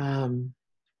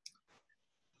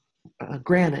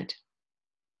granite,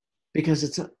 because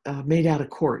it's made out of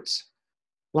quartz.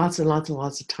 Lots and lots and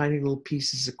lots of tiny little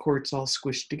pieces of quartz all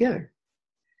squished together.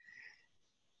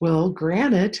 Well,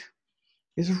 granite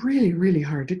is really, really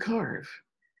hard to carve.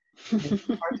 It's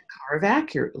hard to carve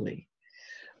accurately.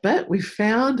 But we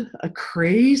found a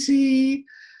crazy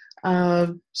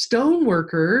stone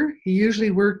worker. He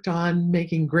usually worked on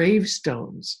making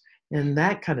gravestones and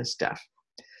that kind of stuff.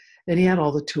 And he had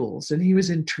all the tools, and he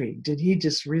was intrigued, and he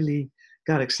just really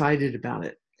got excited about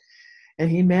it.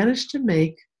 And he managed to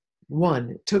make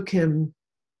one. It took him,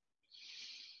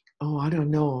 I don't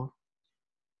know,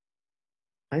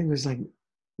 I think it was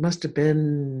must have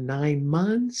been 9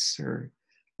 months, or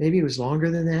maybe it was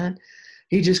longer than that.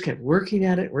 He just kept working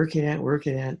at it.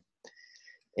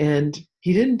 And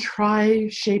he didn't try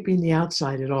shaping the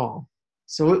outside at all.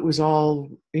 So it was all,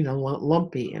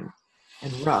 lumpy and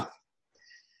rough.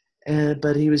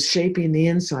 But he was shaping the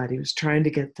inside. He was trying to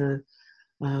get the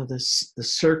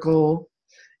circle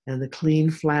and the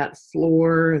clean flat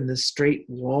floor and the straight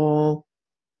wall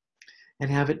and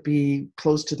have it be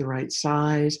close to the right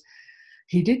size.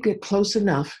 He did get close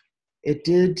enough. It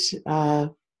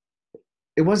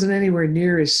wasn't anywhere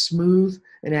near as smooth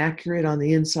and accurate on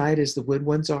the inside as the wood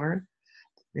ones are,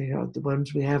 the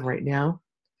ones we have right now.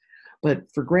 But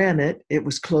for granite, it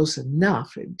was close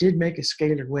enough. It did make a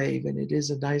scalar wave, and it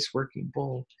is a nice working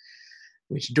bowl,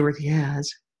 which Dorothy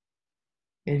has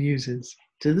and uses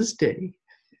to this day.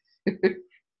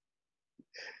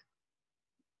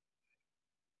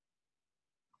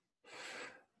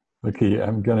 Okay,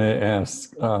 I'm going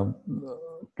to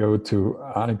go to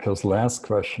Annika's last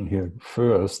question here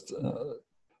first.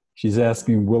 She's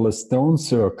asking, will a stone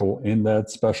circle in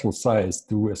that special size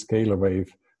do a scalar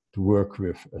wave to work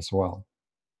with as well?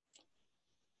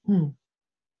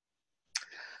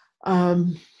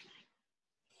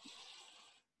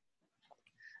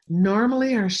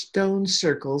 Normally our stone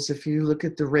circles, if you look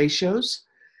at the ratios,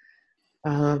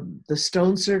 the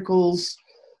stone circles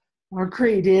are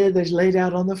created, they're laid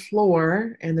out on the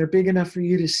floor, and they're big enough for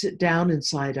you to sit down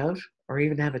inside of, or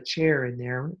even have a chair in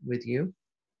there with you.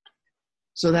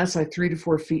 So that's like 3 to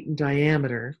 4 feet in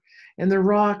diameter. And the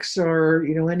rocks are,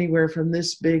 anywhere from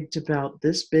this big to about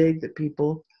this big that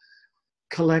people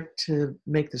collect to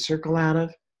make the circle out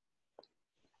of.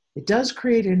 It does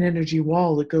create an energy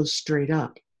wall that goes straight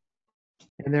up.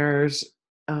 And there's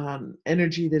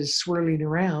energy that is swirling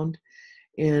around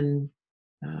in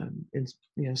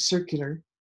circular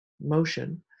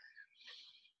motion.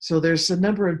 So there's a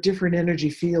number of different energy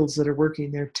fields that are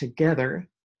working there together,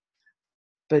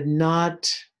 but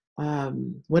not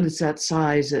when it's that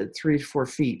size at 3 to 4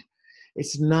 feet.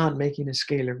 It's not making a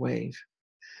scalar wave.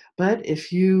 But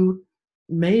if you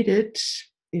made it,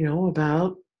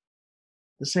 about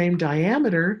the same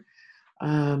diameter,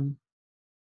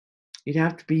 you'd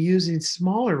have to be using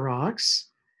smaller rocks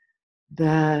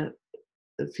that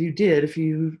if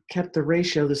you kept the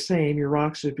ratio the same, your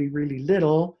rocks would be really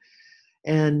little,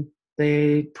 and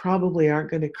they probably aren't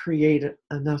going to create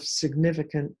enough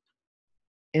significant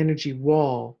energy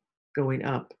wall going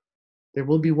up. There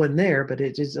will be one there, but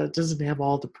it doesn't have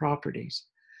all the properties.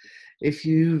 If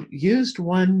you used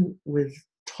one with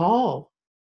tall,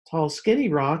 skinny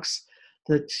rocks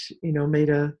that, made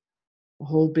a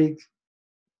whole big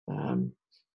um,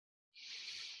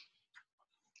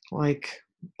 like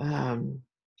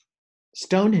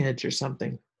Stonehenge or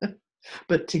something,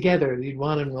 but together you'd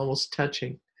want them almost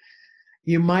touching.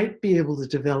 You might be able to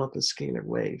develop a scalar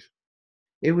wave.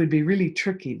 It would be really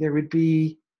tricky. There would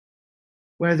be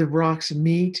where the rocks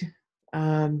meet,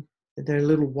 there are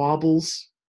little wobbles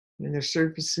in their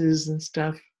surfaces and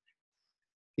stuff.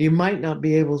 You might not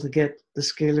be able to get the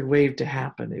scalar wave to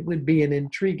happen. It would be an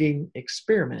intriguing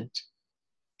experiment.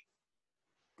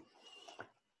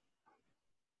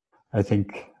 I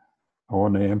think I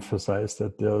want to emphasize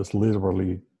that there's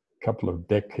literally a couple of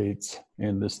decades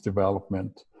in this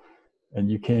development,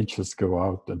 and you can't just go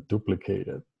out and duplicate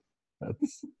it.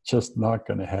 That's just not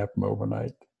going to happen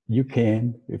overnight. You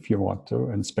can if you want to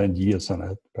and spend years on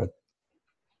it, but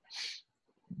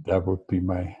that would be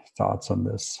my thoughts on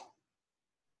this.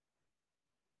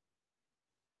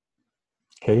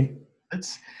 Okay?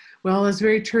 That's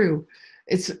very true.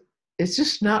 It's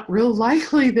just not real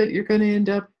likely that you're going to end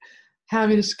up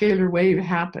having a scalar wave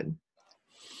happen.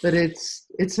 But it's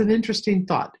an interesting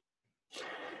thought.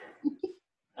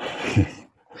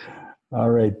 All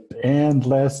right, and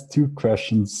last two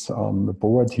questions on the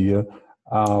board here.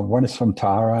 One is from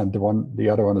Tara, and the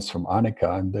other one is from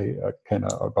Annika, and they are kind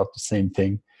of about the same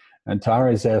thing. And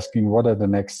Tara is asking, what are the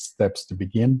next steps to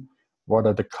begin? What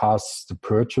are the costs to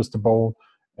purchase the bowl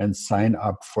and sign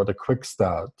up for the quick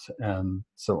start? And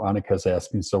so Annika is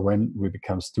asking, so when we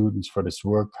become students for this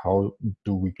work, how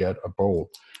do we get a bowl?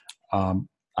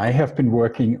 I have been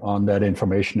working on that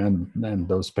information and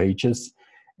those pages,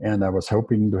 and I was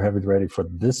hoping to have it ready for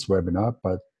this webinar,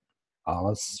 but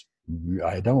Alice,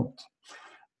 I don't.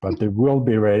 But they will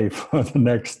be ready for the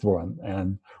next one.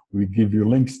 And we give you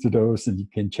links to those, and you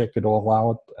can check it all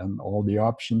out and all the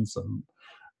options and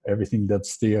everything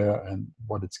that's there and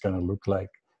what it's going to look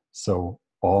like. So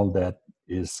all that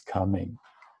is coming.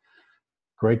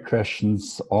 Great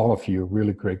questions, all of you,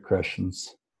 really great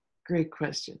questions. Great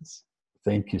questions.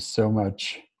 Thank you so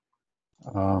much.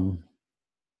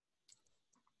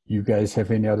 You guys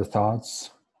have any other thoughts?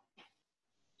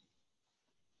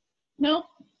 No.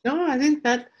 No, I think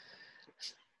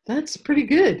that's pretty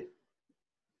good.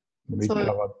 We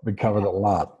covered a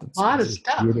lot. It's a lot of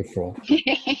stuff. Beautiful.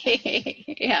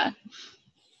 Yeah.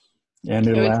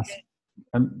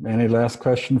 Any last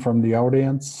question from the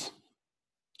audience?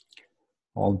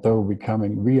 Although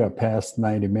we are past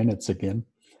 90 minutes again.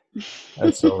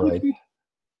 That's all right.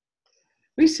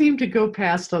 We seem to go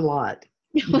past a lot.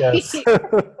 Yes.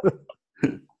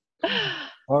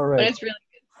 All right. But it's really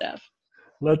good stuff.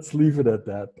 Let's leave it at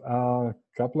that. A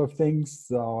couple of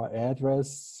things. Our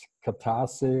address,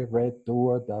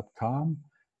 katasereddoor.com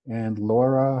and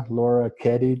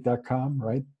LauraKeddy.com,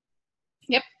 right?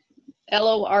 Yep.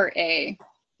 LoraKeddie.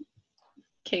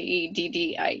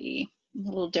 A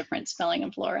little different spelling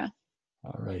of Laura.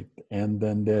 All right. And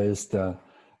then there's the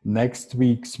next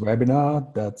week's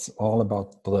webinar. That's all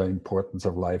about the importance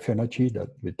of life energy that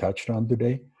we touched on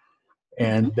today.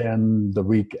 And then the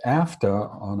week after,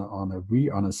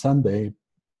 on a Sunday,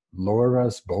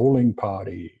 Laura's bowling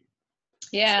party.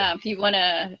 Yeah, if you want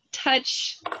to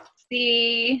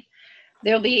see,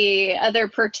 there'll be other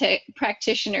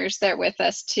practitioners there with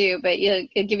us too, but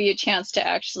it'll give you a chance to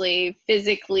actually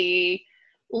physically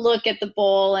look at the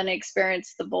bowl and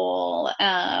experience the bowl.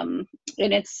 And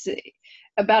it's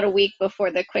about a week before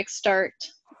the quick start,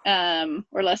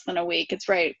 or less than a week. It's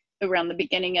right around the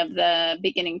beginning of the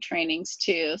beginning trainings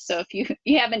too. So if you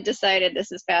haven't decided,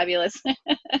 this is fabulous.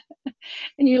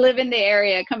 And you live in the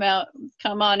area, come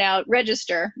on out,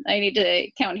 register. I need to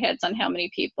count heads on how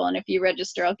many people. And if you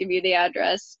register, I'll give you the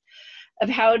address of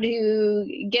how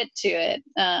to get to it.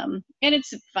 And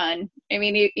it's fun. I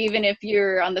mean, even if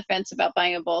you're on the fence about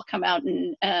buying a bowl, come out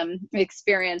and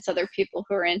experience other people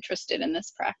who are interested in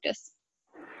this practice.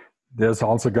 There's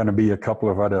also going to be a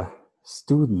couple of other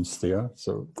students there.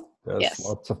 So there's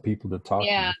lots of people to talk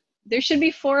to. There should be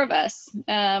 4 of us,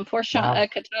 4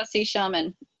 Katasi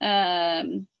shaman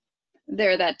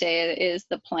there that day is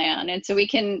the plan. And so we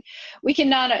can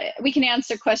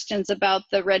answer questions about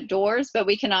the red doors, but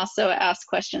we can also ask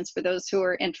questions for those who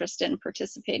are interested in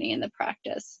participating in the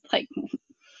practice. Like,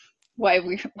 why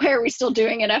are we still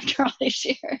doing it after all these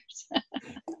years?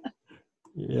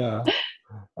 Yeah.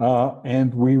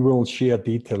 And we will share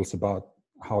details about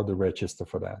how to register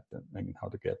for that and how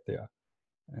to get there.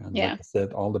 And like I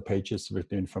said, all the pages with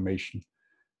the information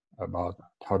about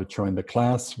how to join the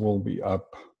class will be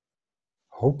up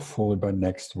hopefully by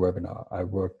next webinar.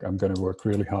 I'm going to work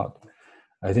really hard.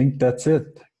 I think that's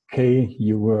it. Kay,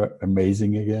 you were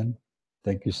amazing again.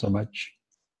 Thank you so much.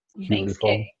 Thanks,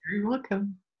 Kay. You're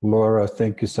welcome. Laura,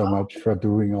 thank you so much for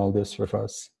doing all this with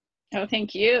us. Oh,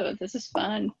 thank you. This is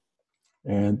fun.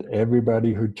 And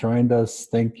everybody who joined us,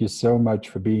 thank you so much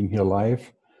for being here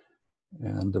live.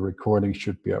 And the recording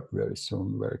should be up very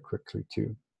soon, very quickly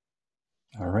too.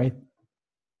 All right.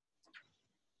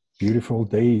 Beautiful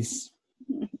days.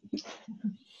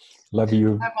 Love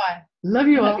you. Bye-bye. Love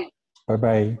you all.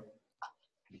 Bye-bye.